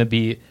 that's going to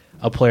be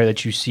a player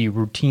that you see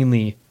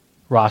routinely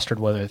rostered,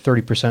 whether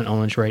 30%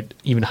 ownership rate,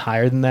 even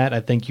higher than that. I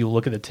think you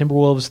look at the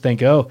Timberwolves,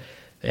 think,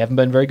 they haven't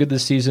been very good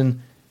this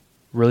season,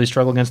 really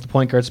struggle against the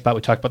point guard spot.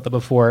 We talked about that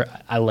before.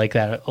 I like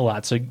that a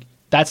lot. So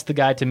that's the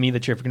guy to me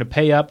that if you're going to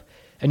pay up,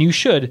 and you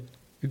should,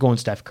 you're going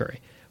Steph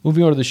Curry.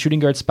 Moving on to the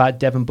shooting guard spot,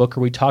 Devin Booker.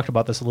 We talked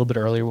about this a little bit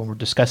earlier when we were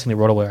discussing the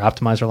RotoWire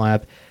Optimizer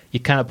lineup. You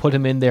kind of put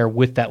him in there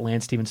with that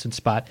Lance Stevenson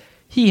spot.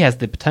 He has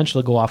the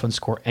potential to go off and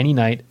score any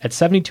night. At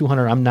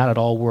 7,200, I'm not at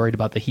all worried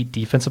about the Heat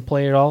defensive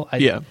play at all.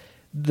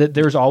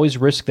 There's always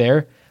risk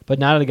there, but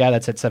not at a guy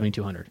that's at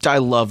 7,200. I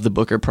love the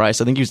Booker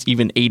price. I think he was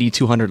even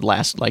 8,200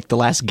 the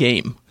last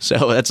game.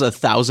 So that's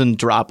 1,000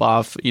 drop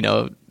off.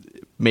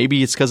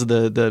 Maybe it's because of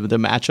the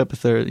matchup.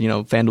 If they're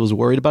FanDuel's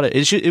worried about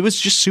it. It was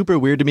just super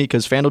weird to me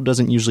because FanDuel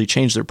doesn't usually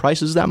change their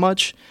prices that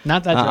much.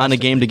 Not that on a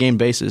game to game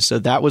basis. So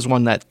that was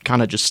one that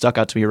kind of just stuck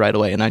out to me right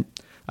away, and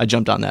I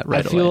jumped on that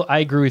right away. I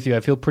agree with you. I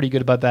feel pretty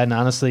good about that. And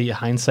honestly,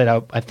 hindsight,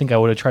 I think I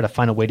would have tried to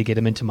find a way to get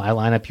him into my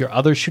lineup. Your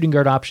other shooting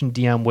guard option,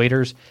 Dion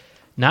Waiters,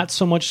 not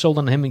so much sold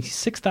on him. He's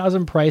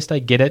 6,000 priced. I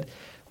get it.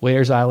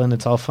 Waiters Island.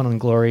 It's all fun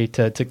and glory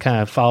to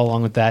kind of follow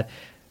along with that.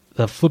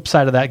 The flip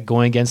side of that,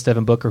 going against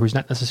Devin Booker, who's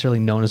not necessarily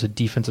known as a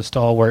defensive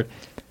stalwart.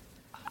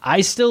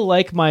 I still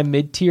like my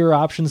mid-tier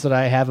options that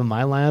I have in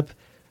my lineup.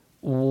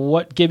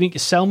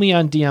 Sell me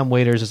on Dion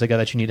Waiters as a guy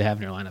that you need to have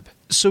in your lineup.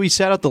 So he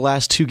sat out the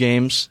last 2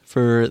 games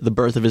for the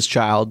birth of his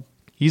child.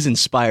 He's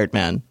inspired,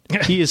 man.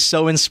 He is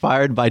so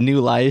inspired by new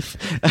life.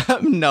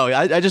 No,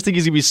 I just think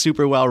he's going to be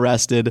super well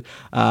rested.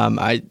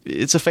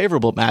 It's a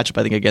favorable matchup,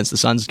 I think, against the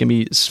Suns. It's going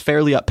to be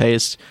fairly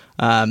up-paced.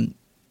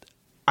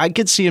 I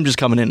could see him just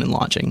coming in and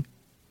launching.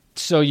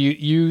 So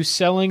you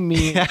selling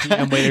me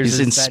Dion Waiters He's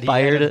inspired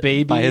that he had a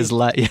baby by his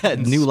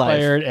new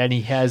life, and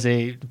he has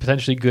a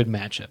potentially good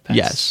matchup.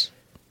 Yes.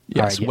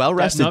 Right, well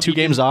rested, 2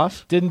 games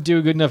off. Didn't do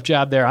a good enough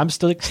job there. I'm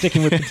still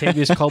sticking with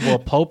Kentavious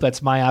Caldwell-Pope.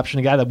 That's my option,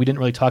 a guy that we didn't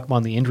really talk about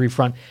on the injury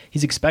front.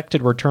 He's expected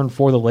to return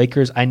for the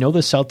Lakers. I know the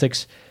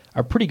Celtics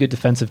are a pretty good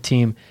defensive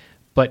team,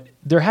 but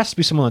there has to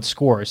be someone that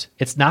scores.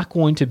 It's not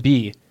going to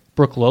be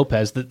Brook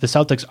Lopez. The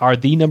Celtics are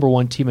the number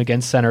 1 team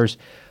against centers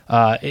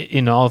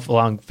in all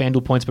along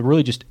FanDuel points, but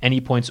really just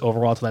any points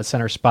overall to that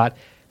center spot.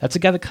 That's a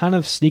guy that kind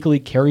of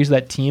sneakily carries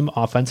that team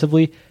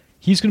offensively.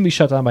 He's going to be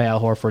shut down by Al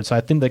Horford, so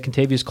I think that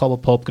Kentavious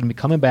Caldwell-Pope going to be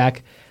coming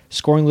back,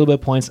 scoring a little bit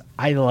of points.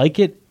 I like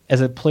it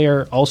as a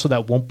player also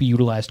that won't be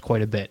utilized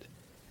quite a bit.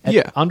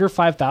 At under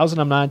 5,000,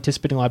 I'm not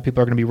anticipating a lot of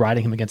people are going to be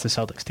riding him against the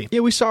Celtics team. Yeah,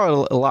 we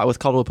saw it a lot with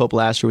Caldwell-Pope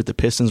last year with the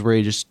Pistons, where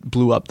he just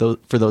blew up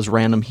for those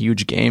random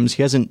huge games.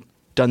 He hasn't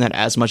done that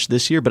as much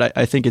this year, but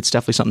I think it's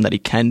definitely something that he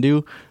can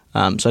do.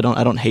 So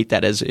I don't hate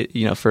that as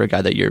for a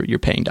guy that you're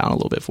paying down a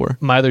little bit for.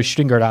 My other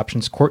shooting guard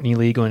options, Courtney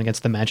Lee going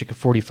against the Magic at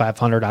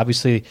 4,500.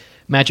 Obviously,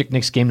 Magic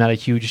Knicks game not a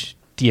huge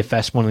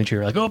DFS one that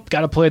you're like,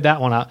 got to play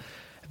that one out.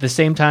 At the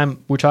same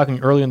time, we're talking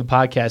earlier in the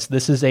podcast,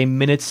 this is a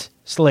minutes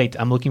slate.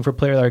 I'm looking for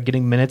players that are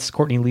getting minutes.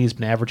 Courtney Lee's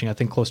been averaging, I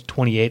think, close to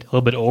 28, a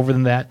little bit over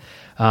than that.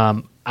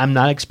 I'm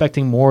not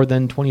expecting more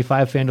than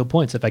 25 FanDuel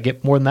points. If I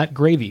get more than that,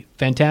 gravy,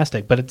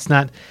 fantastic. But it's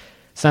not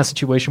a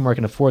situation where I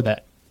can afford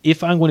that.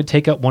 If I'm going to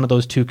take out one of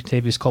those two,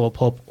 Kentavious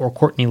Caldwell-Pope or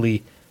Courtney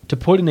Lee, to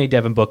put in a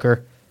Devin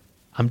Booker,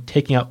 I'm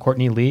taking out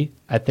Courtney Lee.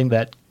 I think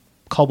that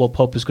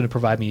Caldwell-Pope is going to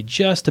provide me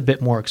just a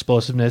bit more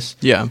explosiveness.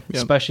 Yeah.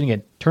 Especially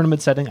in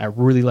tournament setting. I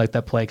really like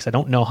that play because I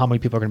don't know how many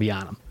people are going to be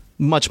on him.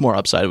 Much more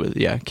upside with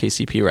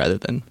KCP rather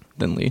than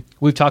Lee.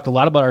 We've talked a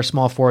lot about our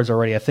small forwards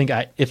already. I think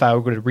if I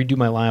were going to redo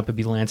my lineup, it'd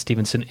be Lance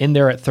Stevenson in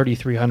there at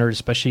 3,300,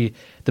 especially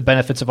the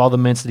benefits of all the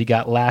minutes that he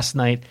got last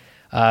night.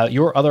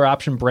 Your other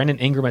option, Brandon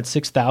Ingram at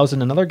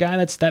 6,000, another guy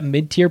that's that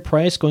mid-tier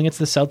price going against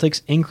the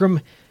Celtics.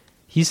 Ingram,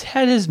 he's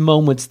had his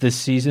moments this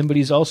season, but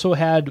he's also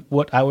had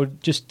what I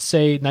would just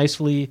say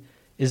nicely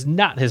is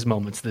not his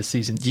moments this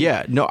season.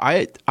 Yeah, no,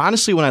 I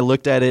honestly, when I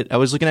looked at it, I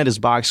was looking at his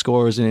box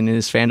scores and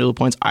his FanDuel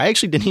points. I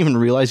actually didn't even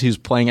realize he was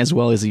playing as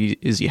well as he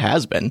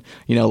has been.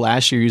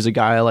 Last year he was a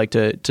guy I like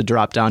to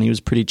drop down. He was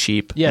pretty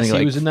cheap. Yes,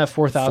 he was in that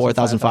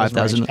 4,000,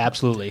 5,000.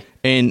 Absolutely.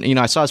 And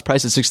I saw his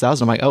price at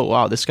 6,000. I'm like, oh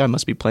wow, this guy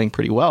must be playing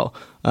pretty well.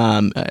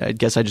 I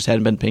guess I just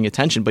hadn't been paying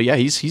attention. But yeah,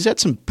 he's had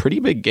some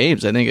pretty big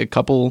games. I think a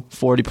couple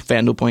 40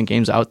 FanDuel point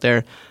games out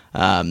there,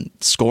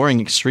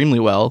 scoring extremely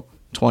well.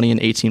 20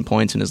 and 18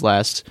 points in his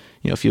last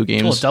few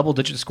games. Well,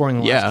 double-digit scoring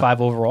in the last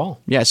 5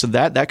 overall. Yeah, so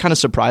that kind of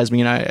surprised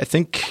me, and I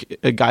think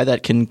a guy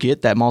that can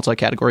get that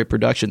multi-category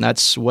production,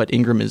 that's what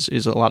Ingram is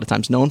a lot of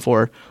times known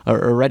for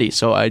already.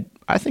 So I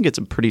think it's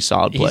a pretty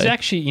solid play. He's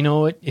actually,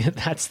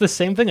 that's the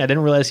same thing. I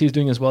didn't realize he was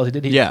doing as well as he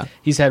did.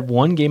 He's had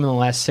one game in the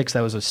last 6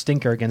 that was a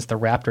stinker against the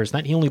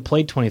Raptors. He only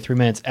played 23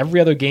 minutes.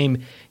 Every other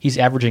game, he's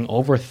averaging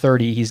over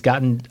 30. He's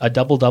gotten a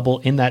double-double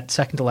in that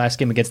second-to-last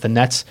game against the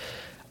Nets.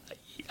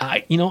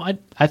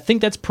 I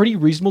think that's pretty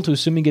reasonable to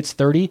assume he gets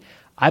 30.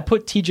 I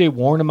put TJ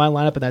Warren in my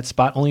lineup in that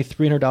spot, only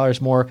 $300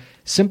 more,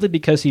 simply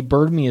because he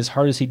burned me as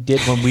hard as he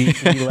did when we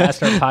last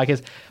started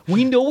podcast.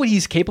 We know what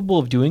he's capable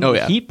of doing. Oh,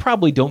 yeah. He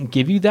probably don't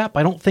give you that, but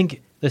I don't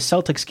think the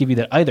Celtics give you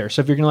that either.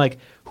 So if you're going to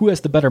who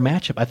has the better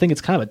matchup, I think it's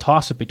kind of a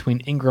toss-up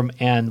between Ingram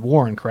and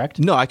Warren, correct?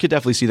 No, I could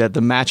definitely see that. The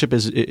matchup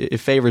it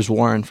favors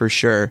Warren for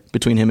sure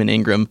between him and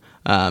Ingram.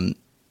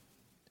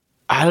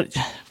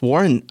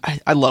 Warren,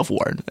 I love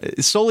Warren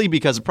solely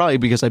because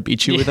I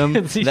beat you with him.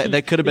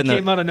 that could have been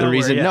the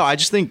reason. Yeah. No, I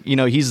just think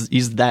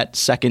he's that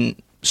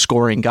second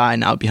scoring guy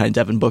now behind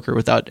Devin Booker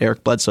without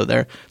Eric Bledsoe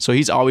there. So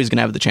he's always going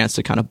to have the chance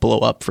to kind of blow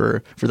up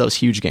for those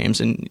huge games,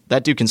 and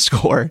that dude can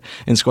score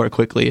and score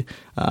quickly.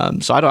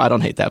 So I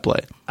don't hate that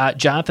play.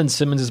 Jonathan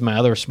Simmons is my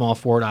other small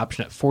forward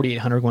option at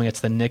 4,800 going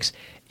against the Knicks.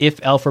 If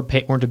Elfrid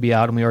Payton were to be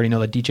out, and we already know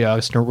that DJ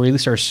Augustin, or at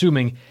least are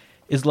assuming,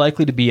 is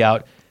likely to be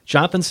out,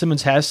 Jonathan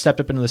Simmons has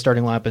stepped up into the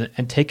starting lineup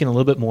and taken a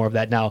little bit more of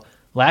that. Now,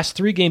 last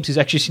 3 games, he's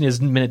actually seen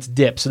his minutes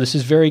dip, so this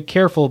is very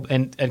careful,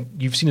 and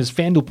you've seen his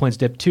FanDuel points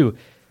dip too.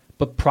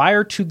 But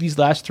prior to these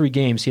last 3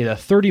 games, he had a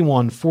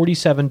 31,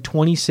 47,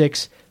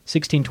 26,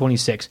 16,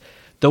 26.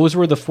 Those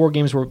were the 4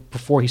 games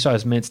before he saw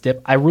his minutes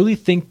dip. I really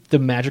think the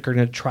Magic are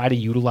going to try to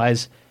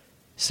utilize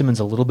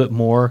Simmons a little bit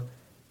more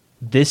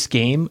this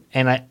game,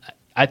 and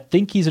I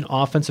think he's an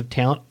offensive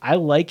talent. I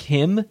like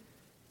him.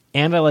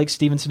 And I like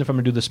Stevenson if I'm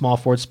going to do the small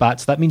forward spot.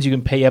 So that means you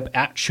can pay up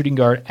at shooting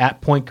guard, at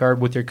point guard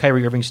with your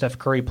Kyrie Irving, Steph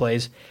Curry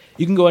plays.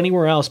 You can go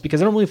anywhere else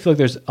because I don't really feel like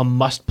there's a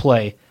must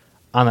play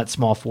on that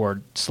small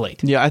forward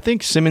slate. Yeah, I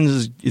think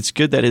Simmons it's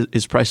good that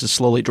his price is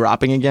slowly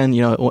dropping again.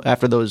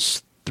 After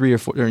those 3 or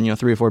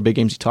 4 big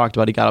games he talked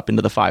about, he got up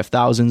into the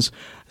 5,000s.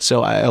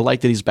 So I like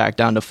that he's back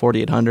down to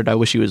 4,800. I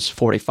wish he was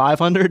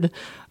 4,500.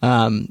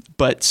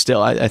 But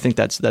still, I think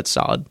that's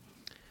solid.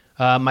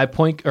 My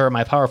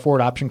power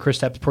forward option,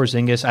 Kristaps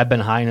Porzingis, I've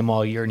been high on him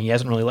all year, and he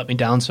hasn't really let me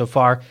down so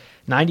far.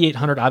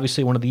 9,800,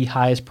 obviously one of the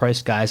highest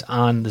priced guys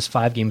on this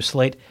 5-game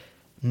slate.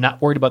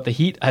 Not worried about the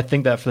Heat. I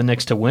think that for the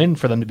Knicks to win,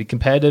 for them to be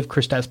competitive,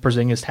 Kristaps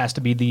Porzingis has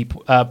to be the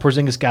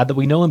Porzingis god that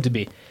we know him to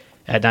be.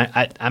 And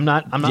I'm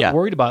not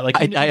worried about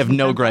it. I have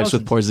no gripes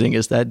with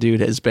Porzingis. That dude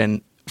has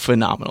been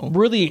phenomenal.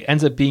 Really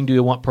ends up being, do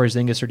you want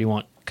Porzingis or do you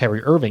want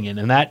Kyrie Irving in?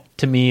 And that,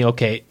 to me,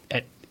 okay,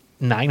 at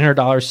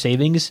 $900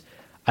 savings,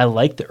 I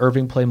like the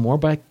Irving play more,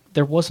 but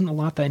there wasn't a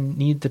lot that I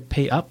needed to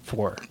pay up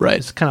for. Right.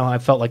 It's kind of how I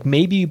felt like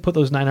maybe you put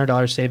those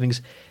 $900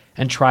 savings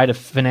and try to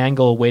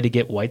finagle a way to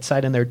get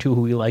Whiteside in there too,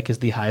 who we like is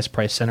the highest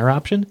price center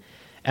option.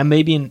 And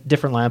maybe in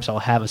different lineups I'll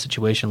have a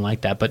situation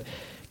like that. But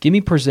give me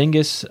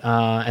Porzingis,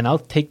 and I'll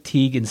take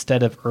Teague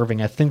instead of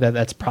Irving. I think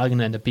that's probably going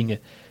to end up being a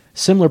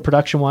similar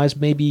production-wise,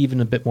 maybe even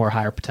a bit more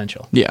higher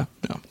potential. Yeah,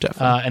 no,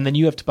 definitely. And then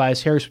you have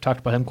Tobias Harris. We talked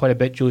about him quite a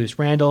bit. Julius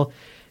Randle.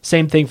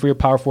 Same thing for your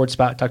power forward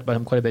spot. Talked about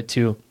him quite a bit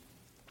too.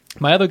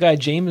 My other guy,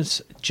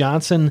 James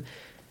Johnson,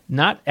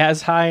 not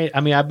as high.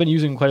 I mean, I've been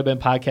using him quite a bit in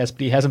podcasts,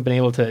 but he hasn't been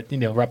able to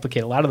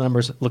replicate a lot of the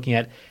numbers looking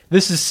at.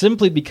 This is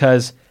simply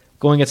because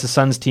going against the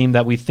Suns team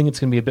that we think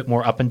it's going to be a bit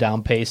more up and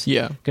down pace.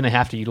 Yeah. Going to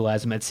have to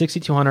utilize him at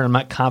 6,200. I'm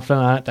not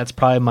confident on it. That's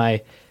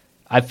probably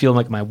I feel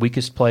like my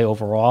weakest play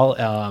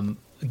overall,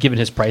 given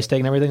his price tag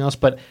and everything else.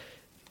 But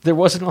there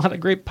wasn't a lot of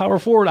great power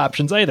forward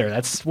options either.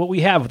 That's what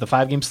we have with the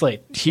 5-game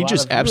slate. He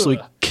just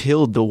absolutely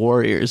killed the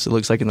Warriors, it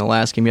looks like, in the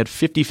last game. He had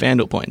 50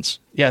 FanDuel points.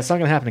 Yeah, it's not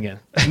going to happen again.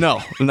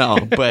 No,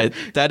 but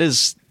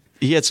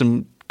he had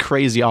some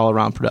crazy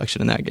all-around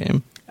production in that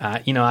game.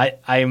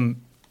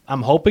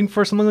 I'm hoping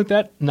for something like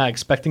that. Not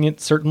expecting it,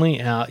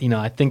 certainly.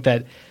 I think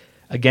that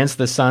against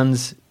the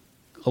Suns,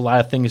 a lot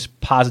of things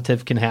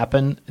positive can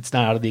happen. It's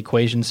not out of the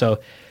equation, so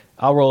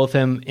I'll roll with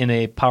him in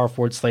a power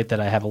forward slate that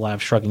I have a lot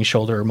of shrugging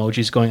shoulder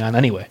emojis going on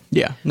anyway.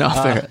 Yeah, no,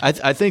 fair.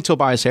 I think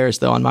Tobias Harris,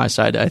 though, on my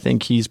side, I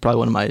think he's probably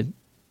one of my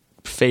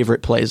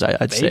favorite plays,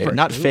 I'd say.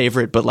 Not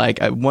favorite, but like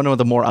one of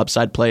the more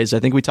upside plays. I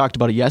think we talked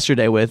about it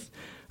yesterday with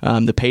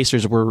the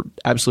Pacers were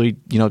absolutely,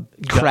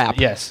 crap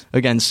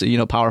against,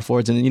 power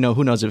forwards. And,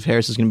 who knows if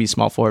Harris is going to be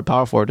small forward,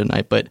 power forward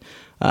tonight. But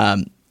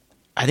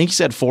I think he's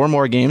had 4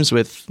 more games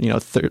with,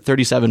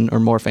 37 or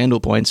more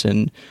FanDuel points.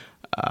 And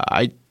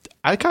I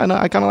kind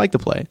of like the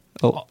play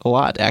a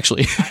lot,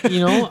 actually.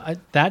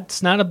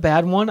 That's not a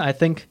bad one. I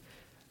think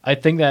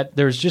that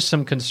there's just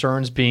some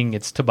concerns being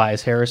it's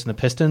Tobias Harris and the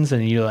Pistons,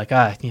 and you're like,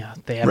 they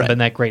haven't been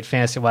that great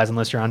fantasy-wise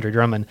unless you're Andre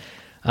Drummond.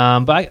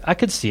 But I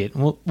could see it.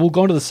 We'll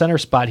go into the center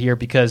spot here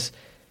because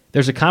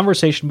there's a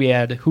conversation we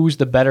had, who's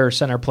the better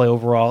center play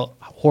overall,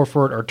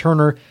 Horford or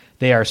Turner?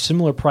 They are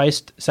similar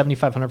priced,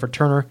 $7,500 for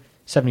Turner,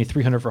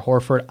 $7,300 for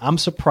Horford. I'm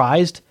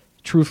surprised,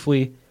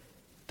 truthfully,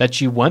 that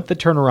you went the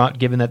Turner route,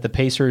 given that the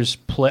Pacers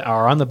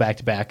are on the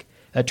back-to-back,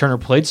 that Turner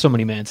played so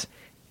many minutes,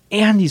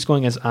 and he's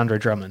going as Andre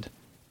Drummond.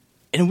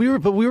 And we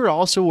were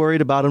also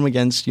worried about him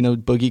against,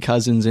 Boogie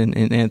Cousins and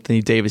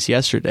Anthony Davis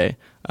yesterday.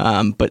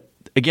 But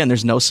again,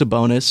 there's no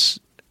Sabonis.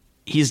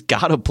 He's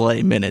got to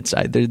play minutes.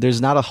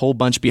 There's not a whole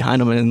bunch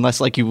behind him, unless,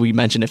 like we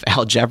mentioned, if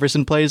Al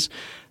Jefferson plays,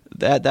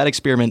 that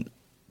experiment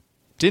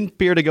didn't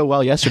appear to go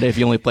well yesterday if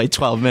he only played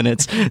 12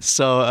 minutes.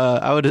 So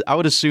I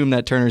would assume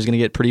that Turner is going to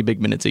get pretty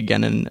big minutes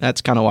again, and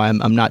that's kind of why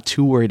I'm not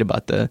too worried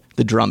about the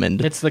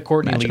Drummond. It's the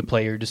Courtney Lee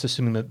player, just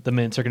assuming that the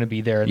minutes are going to be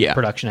there and the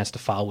production has to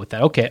follow with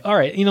that. Okay, all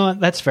right,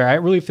 that's fair. I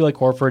really feel like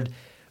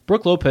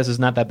Brook Lopez is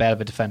not that bad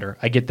of a defender.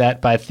 I get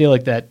that, but I feel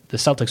like that the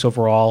Celtics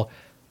overall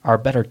are a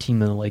better team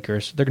than the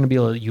Lakers. They're going to be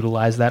able to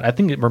utilize that. I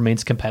think it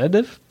remains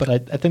competitive, but I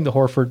think the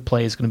Horford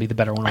play is going to be the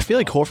better one. I feel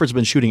like Horford's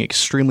been shooting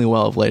extremely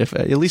well of late,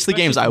 at least the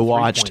games I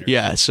watched.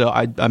 Yeah, so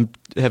I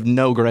have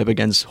no gripe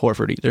against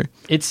Horford either.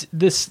 It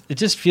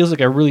just feels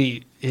like a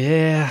really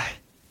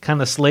kind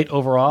of slate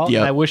overall. Yep.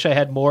 And I wish I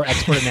had more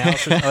expert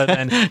analysis other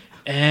than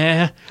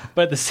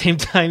but at the same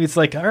time, it's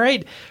like, all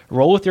right,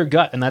 roll with your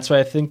gut, and that's why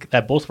I think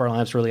that both of our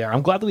lineups really are.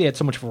 I'm glad that we had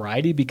so much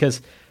variety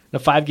because the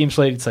 5-game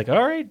slate, it's like,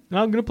 all right,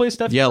 now I'm going to play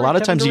Steph. Yeah, a lot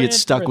of times you get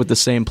stuck with the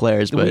same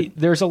players. But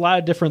there's a lot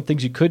of different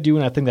things you could do,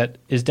 and I think that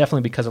is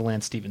definitely because of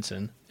Lance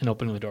Stevenson and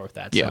opening the door with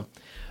that. Yeah. So,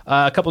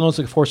 a couple notes,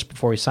 of course,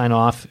 before we sign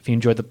off. If you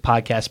enjoyed the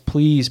podcast,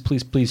 please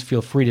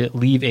feel free to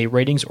leave a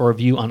ratings or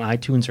review on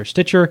iTunes or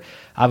Stitcher.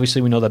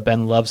 Obviously, we know that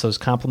Ben loves those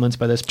compliments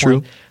by this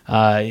point. True.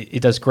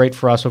 It does great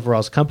for us overall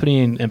as a company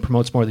and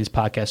promotes more of these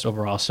podcasts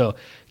overall. So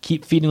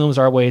keep feeding those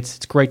our way.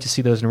 It's great to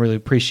see those and really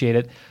appreciate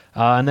it.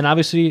 And then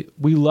obviously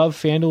we love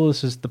FanDuel.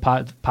 This is the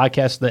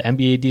podcast, the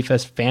NBA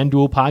DFS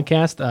FanDuel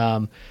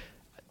podcast.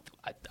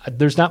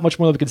 There's not much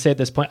more that we can say at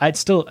this point. I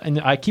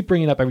keep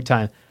bringing it up every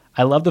time.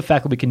 I love the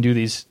fact that we can do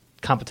these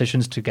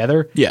competitions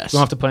together. Yes. We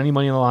don't have to put any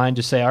money on the line.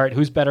 Just say, all right,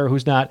 who's better,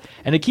 who's not.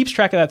 And it keeps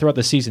track of that throughout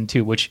the season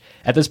too, which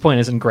at this point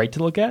isn't great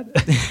to look at.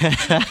 But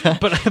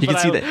you can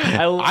see that.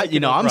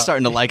 I'm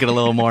starting to like it a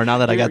little more now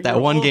that I got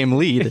that one-game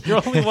lead.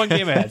 You're only 1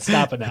 game ahead.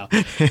 Stop it now.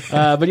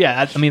 But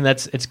yeah,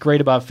 it's great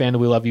about FanDuel.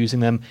 We love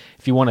using them.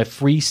 If you want a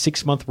free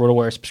 6-month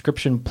RotoWire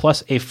subscription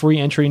plus a free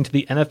entry into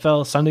the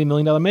NFL Sunday $1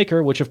 Million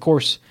Maker, which of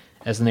course,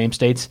 as the name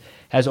states,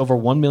 has over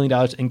 $1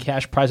 million in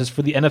cash prizes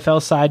for the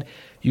NFL side,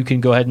 you can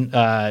go ahead and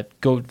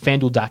go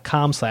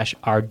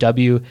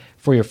FanDuel.com/RW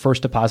for your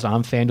first deposit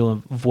on FanDuel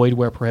and void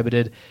where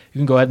prohibited. You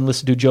can go ahead and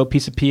listen to Joe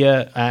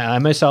Pisapia. I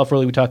myself,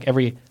 we talk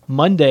every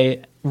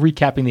Monday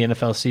recapping the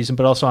NFL season,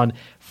 but also on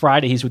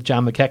Friday he's with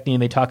John McKechnie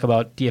and they talk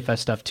about DFS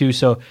stuff too.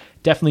 So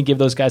definitely give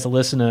those guys a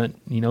listen.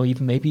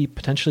 Even maybe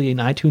potentially an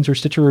iTunes or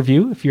Stitcher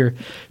review if you're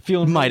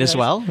feeling might as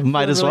well.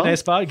 Nice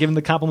about it. Give them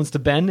the compliments to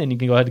Ben, and you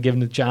can go ahead and give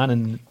them to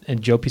John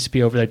and Joe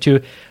Pisapia over there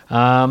too.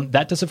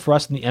 That does it for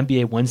us in the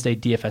NBA Wednesday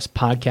DFS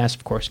podcast.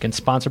 Of course, again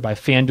sponsored by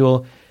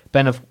FanDuel.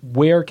 Ben,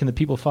 where can the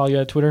people follow you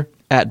on Twitter?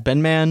 At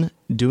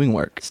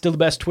BenManDoingWork. Still the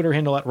best Twitter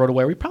handle at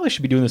RotoWire. We probably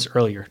should be doing this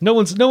earlier. No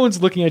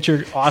one's looking at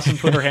your awesome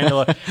Twitter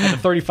handle at the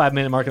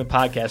 35-minute mark of the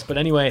podcast. But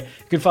anyway,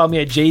 you can follow me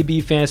at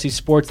JB Fantasy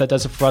Sports. That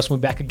does it for us. We'll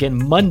be back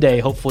again Monday,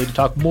 hopefully, to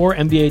talk more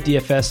NBA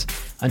DFS.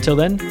 Until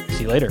then,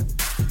 see you later.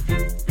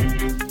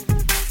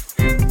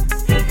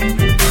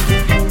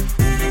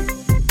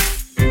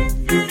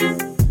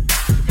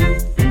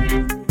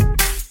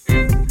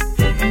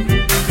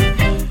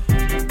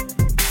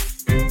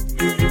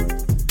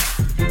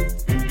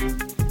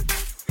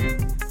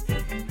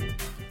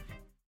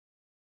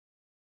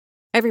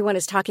 Everyone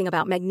is talking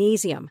about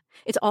magnesium.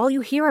 It's all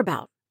you hear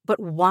about. But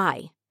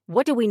why?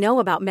 What do we know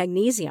about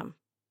magnesium?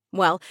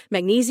 Well,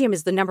 magnesium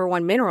is the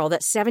 #1 mineral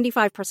that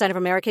 75% of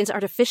Americans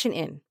are deficient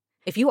in.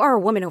 If you are a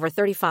woman over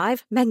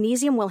 35,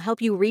 magnesium will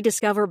help you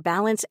rediscover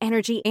balance,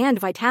 energy, and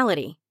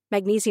vitality.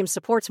 Magnesium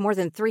supports more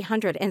than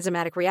 300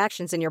 enzymatic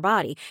reactions in your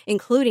body,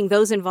 including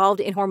those involved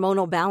in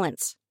hormonal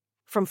balance.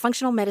 From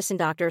functional medicine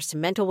doctors to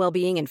mental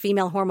well-being and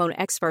female hormone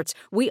experts,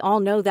 we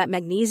all know that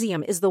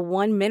magnesium is the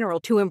one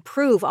mineral to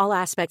improve all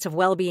aspects of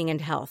well-being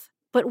and health.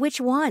 But which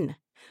one?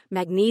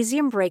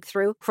 Magnesium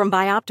Breakthrough from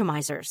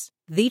Bioptimizers,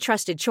 the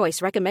trusted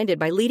choice recommended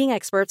by leading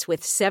experts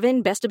with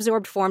 7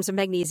 best-absorbed forms of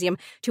magnesium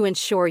to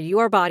ensure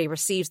your body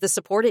receives the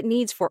support it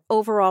needs for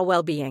overall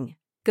well-being.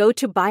 Go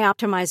to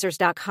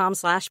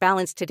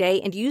bioptimizers.com/balance today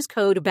and use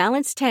code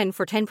BALANCE10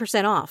 for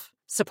 10% off.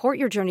 Support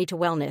your journey to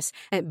wellness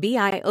at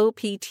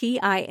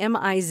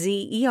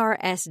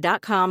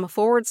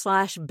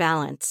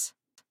bioptimizers.com/balance.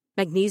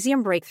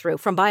 Magnesium Breakthrough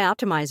from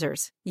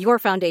Bioptimizers, your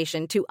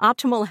foundation to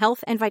optimal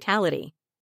health and vitality.